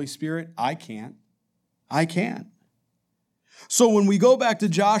and the Holy Spirit? I can't. I can't. So when we go back to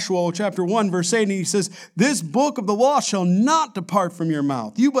Joshua chapter 1, verse 8, and he says, this book of the law shall not depart from your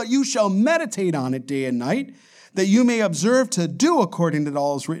mouth, but you shall meditate on it day and night, that you may observe to do according to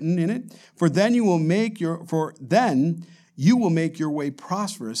all is written in it. For then you will make your way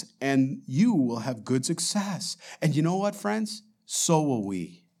prosperous, and you will have good success. And you know what, friends? So will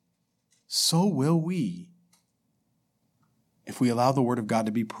we. So will we. If we allow the Word of God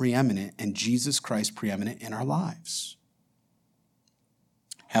to be preeminent and Jesus Christ preeminent in our lives.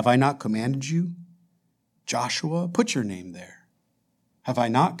 Have I not commanded you? Joshua, put your name there. Have I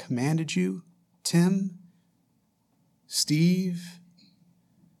not commanded you? Tim, Steve,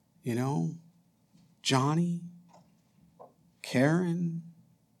 Johnny, Karen,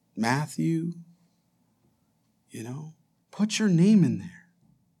 Matthew, put your name in there.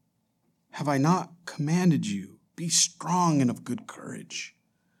 Have I not commanded you? Be strong and of good courage.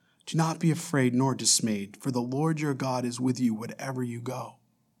 Do not be afraid nor dismayed, for the Lord your God is with you wherever you go.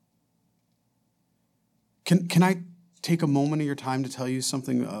 Can I take a moment of your time to tell you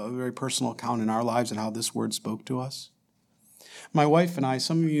something, a very personal account in our lives and how this word spoke to us? My wife and I,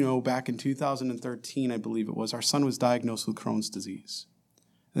 some of you know, back in 2013, I believe it was, our son was diagnosed with Crohn's disease.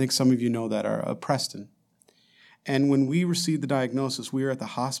 I think some of you know that, Preston. And when we received the diagnosis, we were at the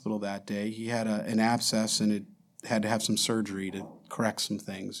hospital that day. He had an abscess, and it had to have some surgery to correct some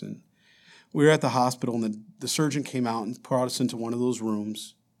things. And we were at the hospital, and the surgeon came out and brought us into one of those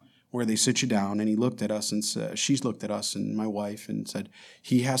rooms where they sit you down, and he looked at us, and she's looked at us and my wife and said,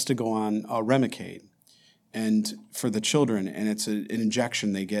 he has to go on Remicade. And for the children, and it's an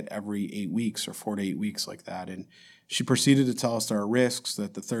injection they get every 8 weeks or 4 to 8 weeks like that. And she proceeded to tell us there are risks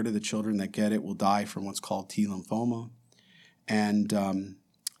that the third of the children that get it will die from what's called T lymphoma. And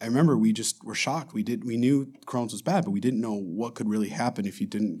I remember we just were shocked. We knew Crohn's was bad, but we didn't know what could really happen if you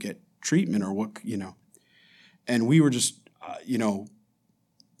didn't get treatment or what, And we were just,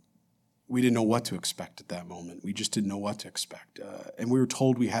 we didn't know what to expect at that moment. We just didn't know what to expect. And we were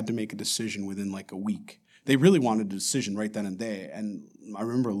told we had to make a decision within like a week. They really wanted a decision right then and there. And I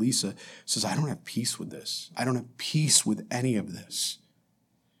remember Lisa says, I don't have peace with this. I don't have peace with any of this.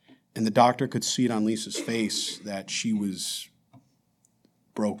 And the doctor could see it on Lisa's face that she was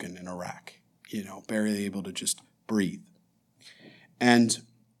broken in a wreck, barely able to just breathe. And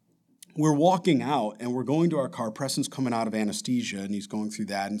we're walking out and we're going to our car. Preston's coming out of anesthesia and he's going through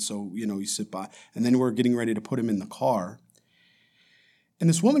that. And so, you sit by. And then we're getting ready to put him in the car. And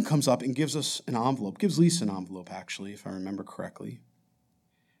this woman comes up and gives us an envelope, gives Lisa an envelope, actually, if I remember correctly.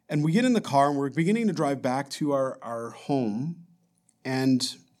 And we get in the car and we're beginning to drive back to our home.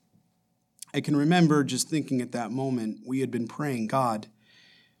 And I can remember just thinking at that moment, we had been praying, God,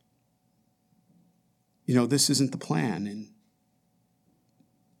 this isn't the plan. And,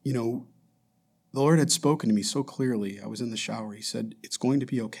 the Lord had spoken to me so clearly. I was in the shower. He said, it's going to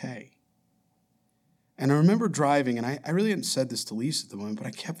be okay. And I remember driving, and I really hadn't said this to Lisa at the moment, but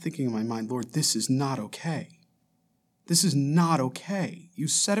I kept thinking in my mind, Lord, this is not okay. This is not okay. You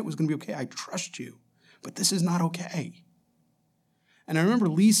said it was going to be okay. I trust you, but this is not okay. And I remember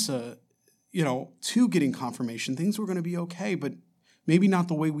Lisa, too, getting confirmation. Things were going to be okay, but maybe not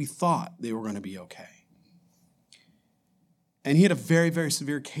the way we thought they were going to be okay. And he had a very, very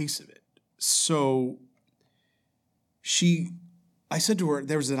severe case of it. So I said to her,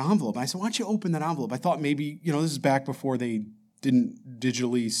 there was an envelope. I said, why don't you open that envelope? I thought maybe, this is back before they didn't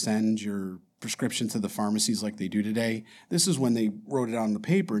digitally send your prescription to the pharmacies like they do today. This is when they wrote it on the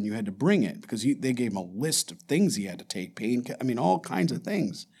paper and you had to bring it because they gave him a list of things he had to take, all kinds of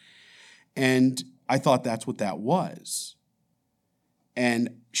things. And I thought that's what that was.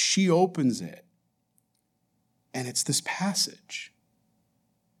 And she opens it, and it's this passage.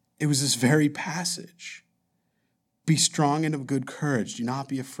 It was this very passage. Be strong and of good courage. Do not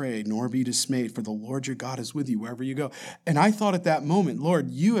be afraid, nor be dismayed, for the Lord your God is with you wherever you go. And I thought at that moment, Lord,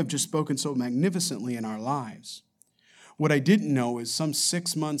 you have just spoken so magnificently in our lives. What I didn't know is some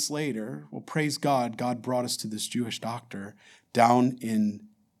 6 months later, praise God, God brought us to this Jewish doctor down in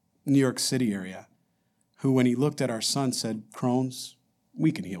New York City area, who, when he looked at our son, said, Crohn's,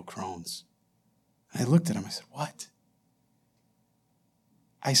 we can heal Crohn's. And I looked at him, I said, what?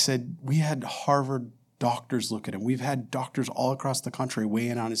 I said, we had Harvard doctors look at him. We've had doctors all across the country weigh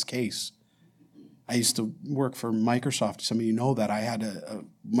in on his case. I used to work for Microsoft. Some of you know that.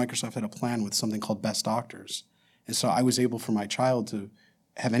 Microsoft had a plan with something called Best Doctors. And so I was able for my child to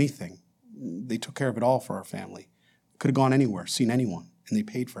have anything. They took care of it all for our family. Could have gone anywhere, seen anyone, and they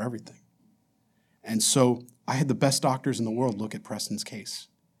paid for everything. And so I had the best doctors in the world look at Preston's case.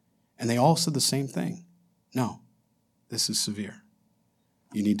 And they all said the same thing. No, this is severe.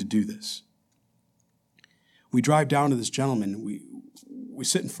 You need to do this. We drive down to this gentleman. We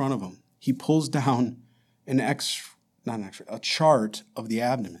sit in front of him. He pulls down a chart of the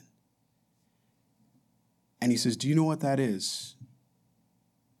abdomen. And he says, do you know what that is?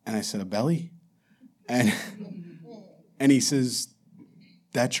 And I said, a belly? And he says,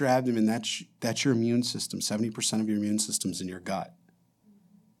 that's your abdomen. That's your immune system. 70% of your immune system's in your gut.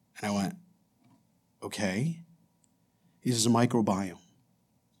 And I went, okay. He says, a microbiome.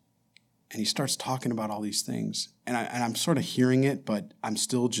 And he starts talking about all these things. And I'm sort of hearing it, but I'm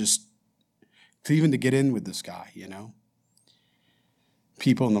still just, to get in with this guy,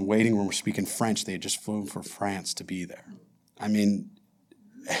 People in the waiting room were speaking French. They had just flown from France to be there. And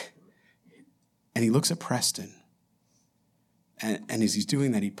he looks at Preston. And as he's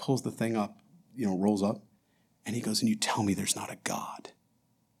doing that, he pulls the thing up, rolls up. And he goes, and you tell me there's not a God.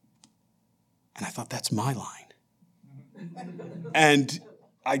 And I thought, that's my line. And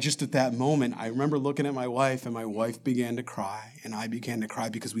I just, at that moment, I remember looking at my wife, and my wife began to cry, and I began to cry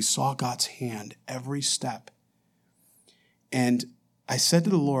because we saw God's hand every step. And I said to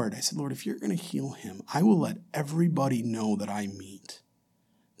the Lord, Lord, if you're going to heal him, I will let everybody know that I meet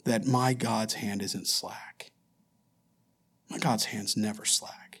that my God's hand isn't slack. My God's hand's never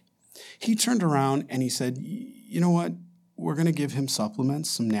slack. He turned around and he said, you know what? We're going to give him supplements,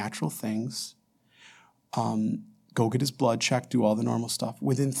 some natural things. Go get his blood checked, do all the normal stuff.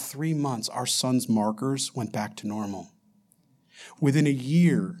 Within 3 months, our son's markers went back to normal. Within a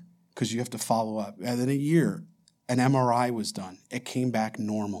year, because you have to follow up, within a year, an MRI was done. It came back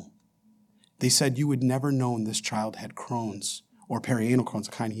normal. They said you would never known this child had Crohn's or perianal Crohn's,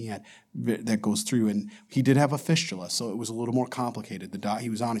 the kind he had, that goes through. And he did have a fistula, so it was a little more complicated. The doc he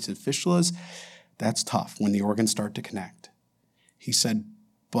was on, he said, fistulas, that's tough when the organs start to connect. He said,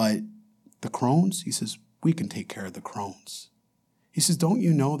 but the Crohn's, he says, we can take care of the Crohn's. He says, don't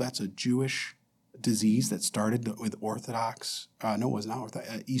you know that's a Jewish disease that started with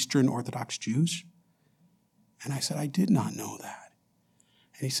Eastern Orthodox Jews? And I said, I did not know that.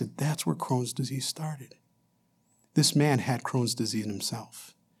 And he said, that's where Crohn's disease started. This man had Crohn's disease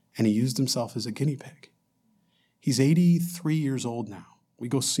himself, and he used himself as a guinea pig. He's 83 years old now. We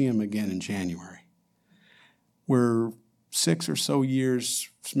go see him again in January. We're 6 or so years,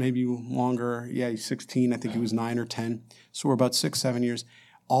 maybe longer. Yeah, he's 16. I think he was 9 or 10. So we're about 6, 7 years.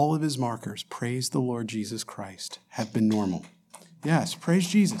 All of his markers, praise the Lord Jesus Christ, have been normal. Yes, praise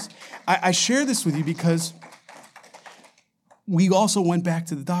Jesus. I share this with you because we also went back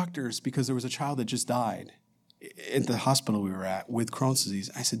to the doctors because there was a child that just died at the hospital we were at with Crohn's disease.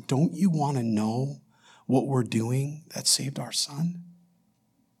 I said, don't you want to know what we're doing that saved our son?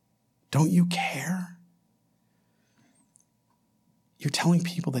 Don't you care? You're telling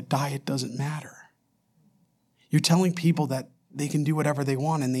people that diet doesn't matter. You're telling people that they can do whatever they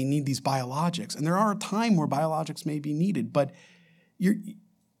want and they need these biologics. And there are a time where biologics may be needed, but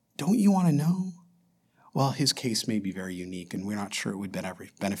don't you want to know? Well, his case may be very unique, and we're not sure it would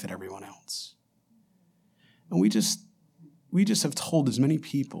benefit everyone else. And we just have told as many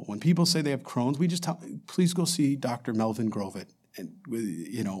people, when people say they have Crohn's, we just tell, please go see Dr. Melvin Grovett, and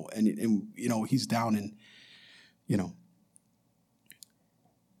he's down in,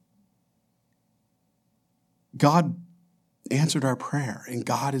 God answered our prayer, and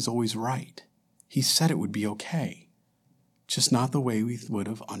God is always right. He said it would be okay, just not the way we would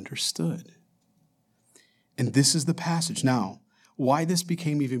have understood. And this is the passage. Now, why this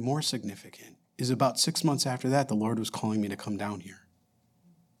became even more significant is about 6 months after that, the Lord was calling me to come down here.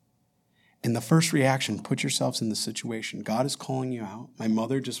 And the first reaction, put yourselves in the situation. God is calling you out. My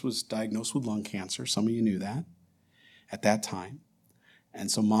mother just was diagnosed with lung cancer. Some of you knew that at that time.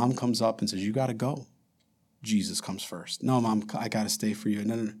 And so mom comes up and says, you got to go. Jesus comes first. No, Mom, I got to stay for you.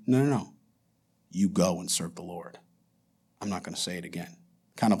 No. You go and serve the Lord. I'm not going to say it again.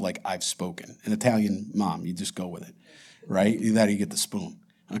 Kind of like I've spoken. An Italian mom, you just go with it, right? Either that or you get the spoon.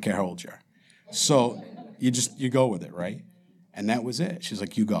 I don't care how old you are. So you go with it, right? And that was it. She's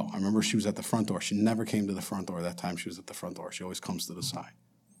like, you go. I remember she was at the front door. She never came to the front door. That time she was at the front door. She always comes to the side.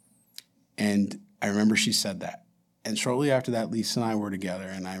 And I remember she said that. And shortly after that, Lisa and I were together,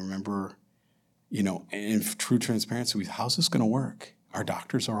 and I remember, in true transparency, how's this going to work? Our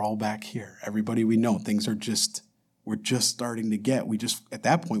doctors are all back here. Everybody we know, we're just starting to get. At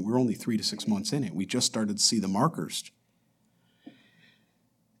that point, we're only 3 to 6 months in it. We just started to see the markers.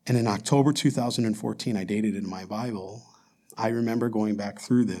 And in October 2014, I dated in my Bible, I remember going back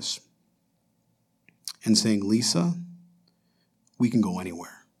through this and saying, Lisa, we can go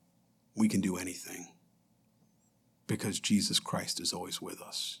anywhere. We can do anything because Jesus Christ is always with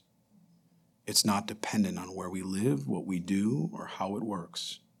us. It's not dependent on where we live, what we do, or how it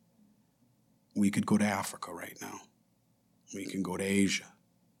works. We could go to Africa right now. We can go to Asia.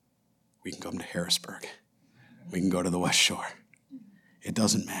 We can come to Harrisburg. We can go to the West Shore. It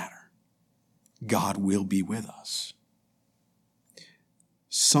doesn't matter. God will be with us.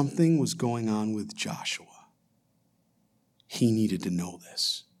 Something was going on with Joshua. He needed to know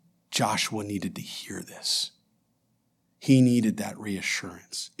this. Joshua needed to hear this. He needed that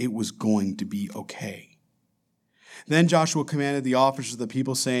reassurance. It was going to be okay. Then Joshua commanded the officers of the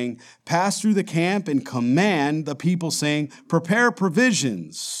people, saying, pass through the camp and command the people, saying, prepare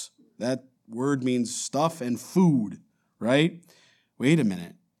provisions. That word means stuff and food, right? Wait a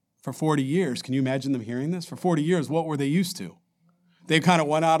minute. For 40 years, can you imagine them hearing this? For 40 years, what were they used to? They kind of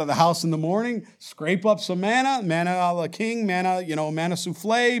went out of the house in the morning, scrape up some manna a la king, manna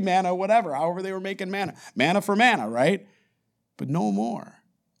souffle, manna whatever, however they were making manna for manna, right? But no more.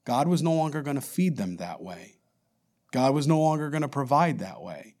 God was no longer going to feed them that way. God was no longer going to provide that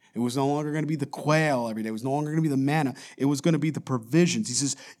way. It was no longer going to be the quail every day. It was no longer going to be the manna. It was going to be the provisions. He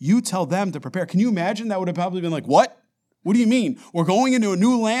says, you tell them to prepare. Can you imagine? That would have probably been like, what? What do you mean? We're going into a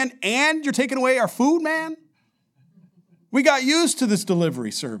new land and you're taking away our food, man? We got used to this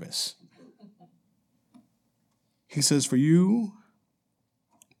delivery service. He says, for you,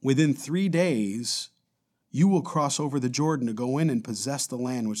 within 3 days, you will cross over the Jordan to go in and possess the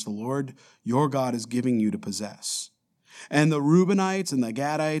land which the Lord your God is giving you to possess. And the Reubenites and the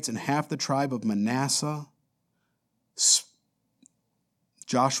Gadites and half the tribe of Manasseh,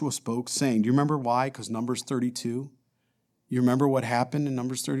 Joshua spoke, saying, do you remember why? Because Numbers 32. You remember what happened in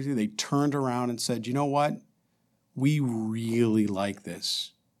Numbers 32? They turned around and said, you know what? We really like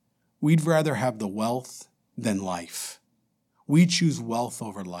this. We'd rather have the wealth than life. We choose wealth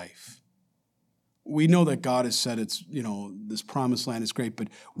over life. We know that God has said it's, this promised land is great, but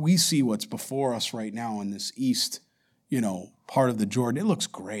we see what's before us right now in this east, part of the Jordan. It looks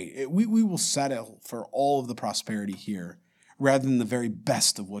great. We will settle for all of the prosperity here rather than the very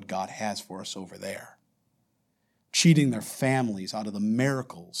best of what God has for us over there. Cheating their families out of the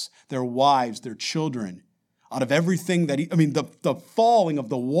miracles, their wives, their children, out of everything the falling of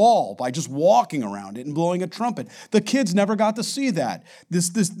the wall by just walking around it and blowing a trumpet. The kids never got to see that.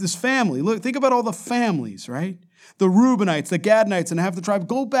 This family, look, think about all the families, right? The Reubenites, the Gadites, and half the tribe.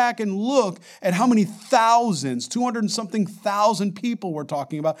 Go back and look at how many thousands, 200 and something thousand people we're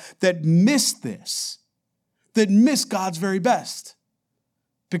talking about that missed this, that missed God's very best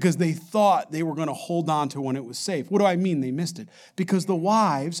because they thought they were going to hold on to when it was safe. What do I mean they missed it? Because the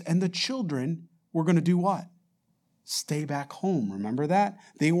wives and the children were going to do what? Stay back home. Remember that?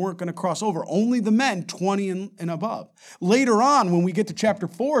 They weren't going to cross over. Only the men, 20 and above. Later on, when we get to chapter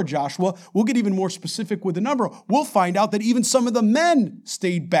 4 of Joshua, we'll get even more specific with the number. We'll find out that even some of the men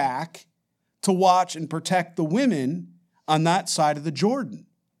stayed back to watch and protect the women on that side of the Jordan.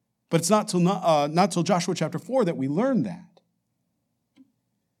 But it's not till Joshua chapter 4 that we learn that.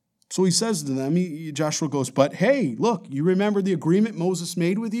 So he says to them, Joshua goes, but hey, look, you remember the agreement Moses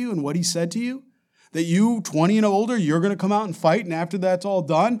made with you and what he said to you? That you, 20 and older, you're going to come out and fight, and after that's all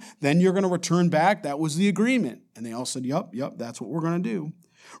done, then you're going to return back. That was the agreement. And they all said, yep, that's what we're going to do.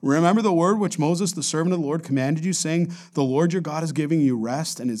 Remember the word which Moses, the servant of the Lord, commanded you, saying, the Lord your God is giving you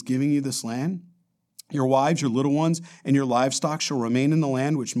rest and is giving you this land. Your wives, your little ones, and your livestock shall remain in the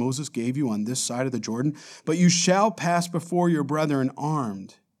land which Moses gave you on this side of the Jordan, but you shall pass before your brethren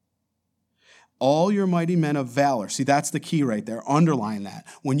armed. All your mighty men of valor. See, that's the key right there. Underline that.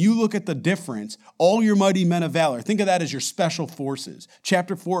 When you look at the difference, all your mighty men of valor, think of that as your special forces.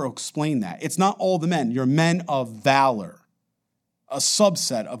 Chapter 4 will explain that. It's not all the men. You're men of valor, a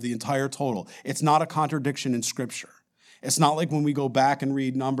subset of the entire total. It's not a contradiction in Scripture. It's not like when we go back and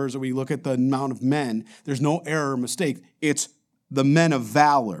read Numbers or we look at the amount of men. There's no error or mistake. It's the men of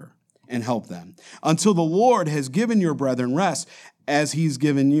valor and help them. Until the Lord has given your brethren rest as he's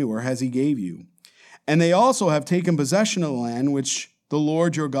given you or as he gave you. And they also have taken possession of the land which the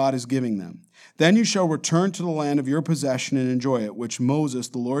Lord your God is giving them. Then you shall return to the land of your possession and enjoy it, which Moses,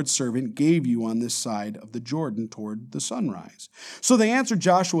 the Lord's servant, gave you on this side of the Jordan toward the sunrise. So they answered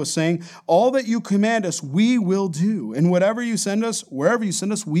Joshua, saying, all that you command us, we will do. And whatever you send us, wherever you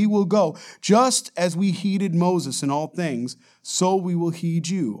send us, we will go. Just as we heeded Moses in all things, so we will heed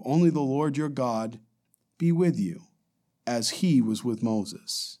you. Only the Lord your God be with you, as he was with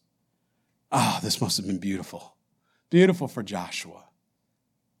Moses. This must have been beautiful. Beautiful for Joshua.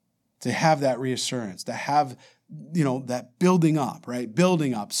 To have that reassurance, to have, that building up, right?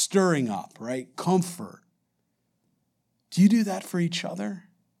 Building up, stirring up, right? Comfort. Do you do that for each other?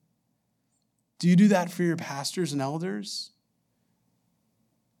 Do you do that for your pastors and elders?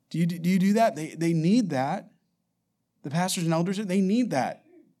 Do you do that? They need that. The pastors and elders, they need that.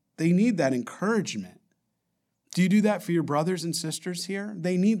 They need that encouragement. Do you do that for your brothers and sisters here?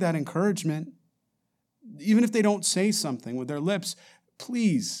 They need that encouragement. Even if they don't say something with their lips,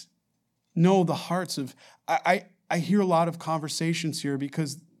 please know the hearts of... I hear a lot of conversations here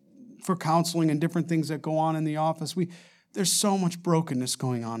because for counseling and different things that go on in the office, there's so much brokenness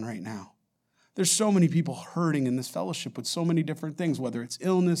going on right now. There's so many people hurting in this fellowship with so many different things, whether it's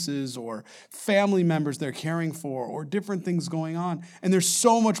illnesses or family members they're caring for or different things going on. And there's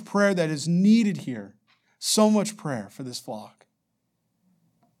so much prayer that is needed here. So much prayer for this flock.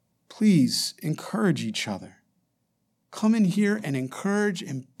 Please encourage each other. Come in here and encourage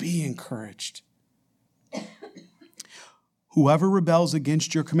and be encouraged. Whoever rebels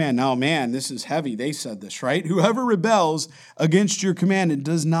against your command. Now, man, this is heavy. They said this, right? Whoever rebels against your command and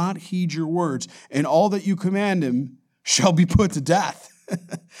does not heed your words, and all that you command him shall be put to death.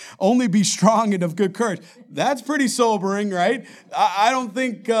 Only be strong and of good courage. That's pretty sobering, right? I don't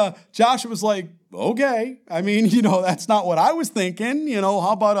think Joshua was like, okay. I mean, that's not what I was thinking.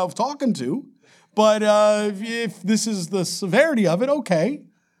 How about I was talking to? But if this is the severity of it, okay.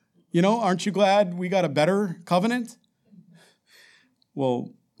 Aren't you glad we got a better covenant? Well,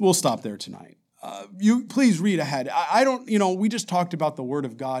 we'll stop there tonight. You please read ahead. I don't, we just talked about the Word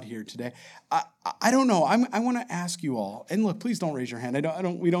of God here today. I don't know. I want to ask you all, and look, please don't raise your hand.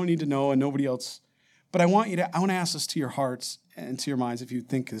 We don't need to know, and nobody else. But I want to ask this to your hearts and to your minds if you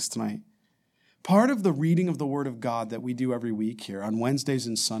think this tonight. Part of the reading of the Word of God that we do every week here on Wednesdays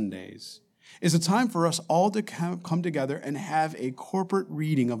and Sundays is a time for us all to come together and have a corporate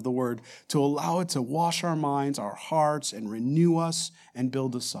reading of the Word to allow it to wash our minds, our hearts, and renew us and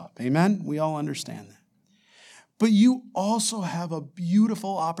build us up. Amen? We all understand that. But you also have a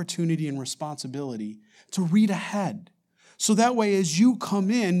beautiful opportunity and responsibility to read ahead. So that way, as you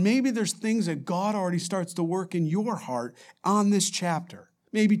come in, maybe there's things that God already starts to work in your heart on this chapter,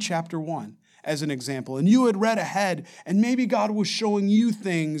 maybe chapter 1 as an example. And you had read ahead, and maybe God was showing you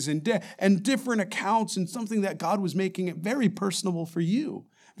things and different accounts and something that God was making it very personable for you,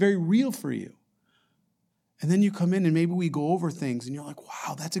 very real for you. And then you come in and maybe we go over things and you're like,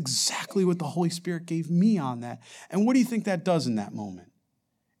 wow, that's exactly what the Holy Spirit gave me on that. And what do you think that does in that moment?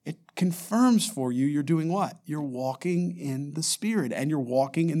 It confirms for you you're doing what? You're walking in the Spirit and you're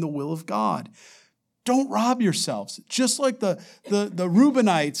walking in the will of God. Don't rob yourselves. Just like the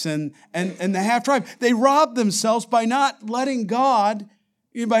Reubenites and the half-tribe, they robbed themselves by not letting God,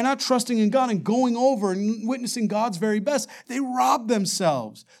 by not trusting in God and going over and witnessing God's very best. They robbed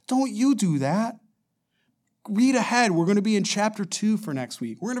themselves. Don't you do that. Read ahead. We're going to be in chapter 2 for next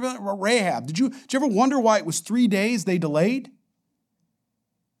week. We're going to be about Rahab. Did you ever wonder why it was 3 days they delayed?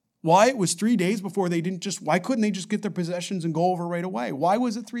 Why it was 3 days before why couldn't they just get their possessions and go over right away? Why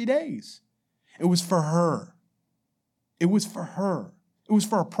was it 3 days? It was for her. It was for her. It was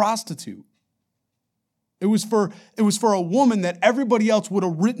for a prostitute. It was for a woman that everybody else would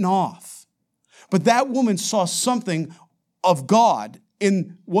have written off. But that woman saw something of God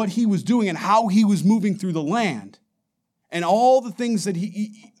in what he was doing and how he was moving through the land. And all the things that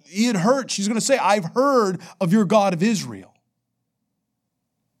he had heard. She's going to say, I've heard of your God of Israel.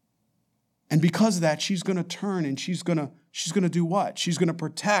 And because of that, she's going to turn and she's going to do what? She's going to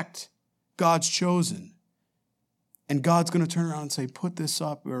protect God's chosen. And God's going to turn around and say, put this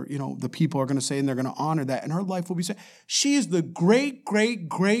up, or, the people are going to say, and they're going to honor that, and her life will be saved. She is the great, great,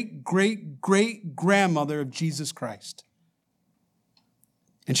 great, great, great grandmother of Jesus Christ.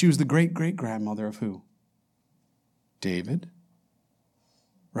 And she was the great, great grandmother of who? David.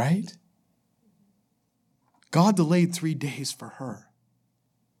 Right? God delayed 3 days for her.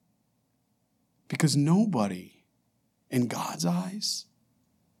 Because nobody in God's eyes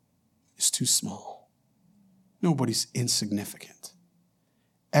is too small. Nobody's insignificant.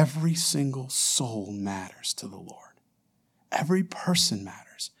 Every single soul matters to the Lord. Every person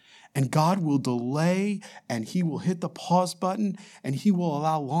matters. And God will delay and he will hit the pause button and he will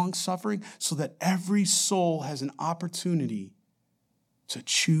allow long suffering so that every soul has an opportunity to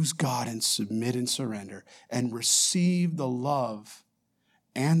choose God and submit and surrender and receive the love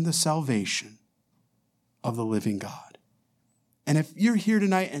and the salvation of the living God. And if you're here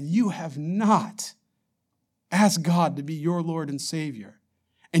tonight and you have not asked God to be your Lord and Savior,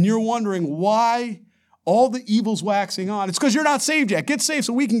 and you're wondering why all the evil's waxing on, it's because you're not saved yet. Get saved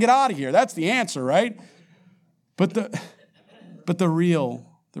so we can get out of here. That's the answer, right? But the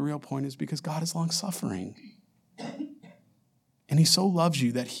real point is because God is long-suffering. And he so loves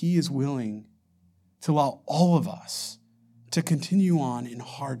you that he is willing to allow all of us to continue on in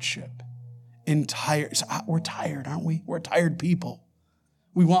hardship. We're tired, aren't we? We're tired people.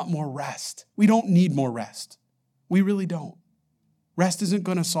 We want more rest. We don't need more rest. We really don't. Rest isn't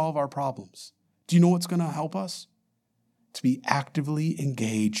going to solve our problems. Do you know what's going to help us? To be actively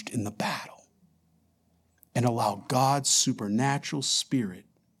engaged in the battle and allow God's supernatural spirit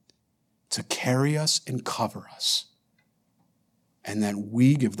to carry us and cover us. And then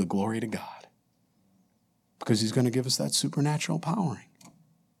we give the glory to God because he's going to give us that supernatural powering.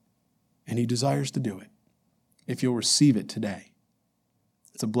 And he desires to do it. If you'll receive it today,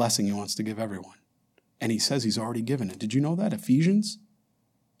 it's a blessing he wants to give everyone. And he says he's already given it. Did you know that? Ephesians?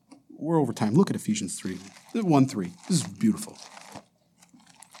 We're over time. Look at Ephesians 3. 1:3. This is beautiful.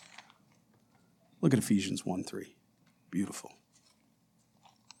 Look at Ephesians 1:3. Beautiful.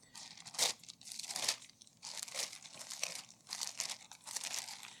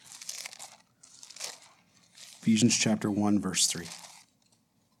 Ephesians chapter 1, verse 3.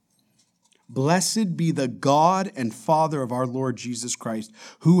 Blessed be the God and Father of our Lord Jesus Christ,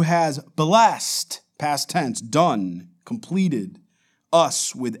 who has blessed, past tense, done, completed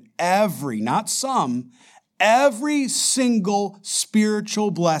us with every, not some, every single spiritual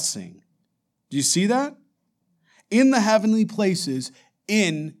blessing Do you see that? In the heavenly places,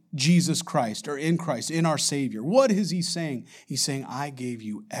 in Jesus Christ, or in Christ, in our Savior. What is he saying? He's saying, I gave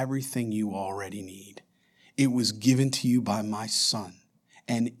you everything you already need. It was given to you by my Son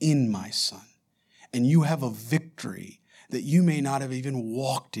and in my Son. And you have a victory that you may not have even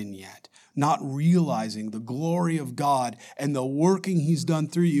walked in yet, not realizing the glory of God and the working he's done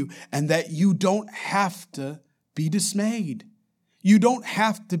through you, and that you don't have to be dismayed. You don't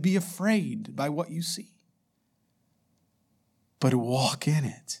have to be afraid by what you see, but walk in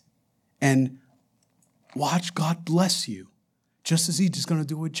it and watch God bless you, just as he's just going to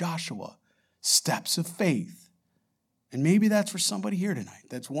do with Joshua. Steps of faith. And maybe that's for somebody here tonight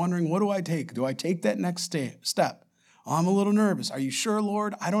that's wondering, what do I take? Do I take that next step? Oh, I'm a little nervous. Are you sure,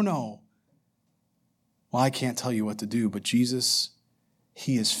 Lord? I don't know. Well, I can't tell you what to do, but Jesus,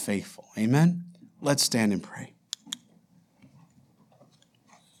 he is faithful. Amen? Let's stand and pray.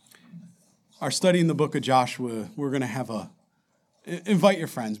 Our study in the book of Joshua, we're going to have invite your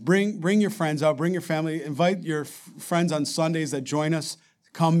friends. Bring your friends out. Bring your family. Invite your friends on Sundays that join us.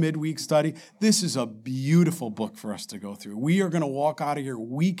 Come midweek study. This is a beautiful book for us to go through. We are going to walk out of here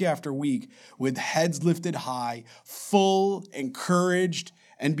week after week with heads lifted high, full, encouraged,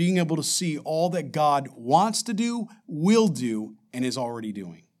 and being able to see all that God wants to do, will do, and is already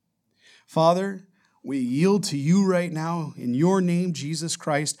doing. Father, we yield to you right now in your name, Jesus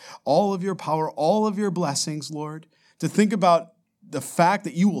Christ, all of your power, all of your blessings, Lord, to think about the fact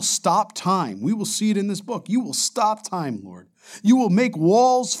that you will stop time. We will see it in this book. You will stop time, Lord. You will make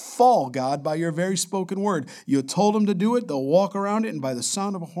walls fall, God, by your very spoken word. You told them to do it. They'll walk around it, and by the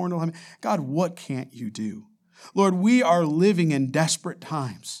sound of a horn, they'll God, what can't you do? Lord, we are living in desperate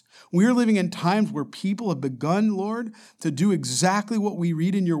times. We are living in times where people have begun, Lord, to do exactly what we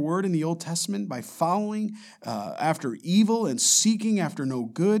read in your word in the Old Testament by following after evil and seeking after no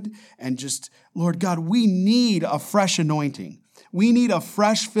good. And just, Lord God, we need a fresh anointing. We need a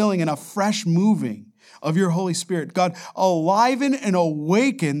fresh filling and a fresh moving of your Holy Spirit. God, aliven and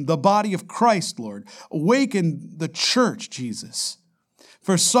awaken the body of Christ, Lord. Awaken the church, Jesus.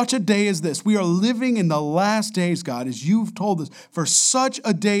 For such a day as this, we are living in the last days, God, as you've told us. For such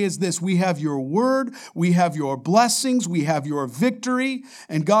a day as this, we have your word, we have your blessings, we have your victory.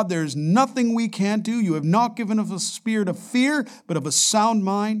 And God, there's nothing we can't do. You have not given us a spirit of fear, but of a sound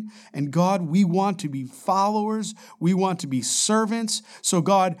mind. And God, we want to be followers. We want to be servants. So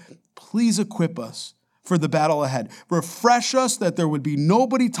God, please equip us for the battle ahead. Refresh us that there would be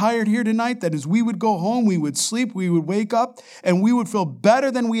nobody tired here tonight, that as we would go home, we would sleep, we would wake up, and we would feel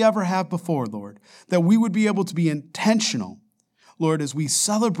better than we ever have before, Lord. That we would be able to be intentional, Lord, as we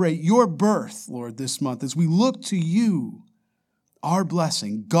celebrate your birth, Lord, this month, as we look to you, our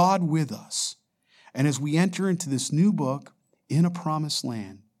blessing, God with us. And as we enter into this new book in a promised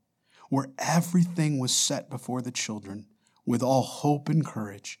land, where everything was set before the children with all hope and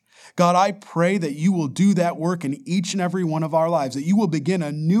courage. God, I pray that you will do that work in each and every one of our lives, that you will begin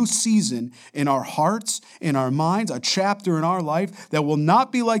a new season in our hearts, in our minds, a chapter in our life that will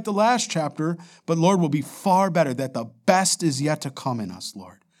not be like the last chapter, but Lord, will be far better, that the best is yet to come in us,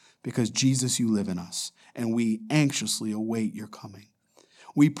 Lord, because Jesus, you live in us, and we anxiously await your coming.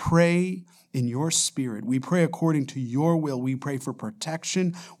 We pray in your spirit. We pray according to your will. We pray for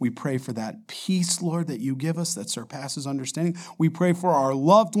protection. We pray for that peace, Lord, that you give us that surpasses understanding. We pray for our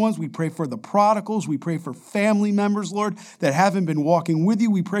loved ones. We pray for the prodigals. We pray for family members, Lord, that haven't been walking with you.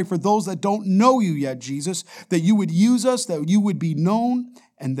 We pray for those that don't know you yet, Jesus, that you would use us, that you would be known,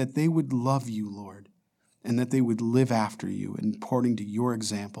 and that they would love you, Lord, and that they would live after you according to your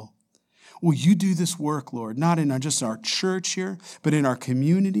example. Will you do this work, Lord, not in just our church here, but in our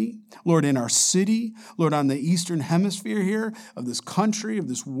community, Lord, in our city, Lord, on the eastern hemisphere here of this country, of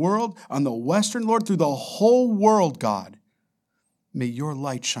this world, on the western, Lord, through the whole world, God. May your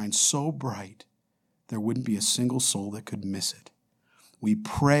light shine so bright there wouldn't be a single soul that could miss it. We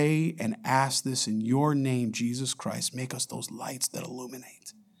pray and ask this in your name, Jesus Christ. Make us those lights that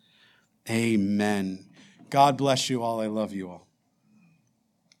illuminate. Amen. God bless you all. I love you all.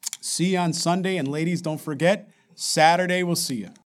 See you on Sunday. And ladies, don't forget, Saturday we'll see you.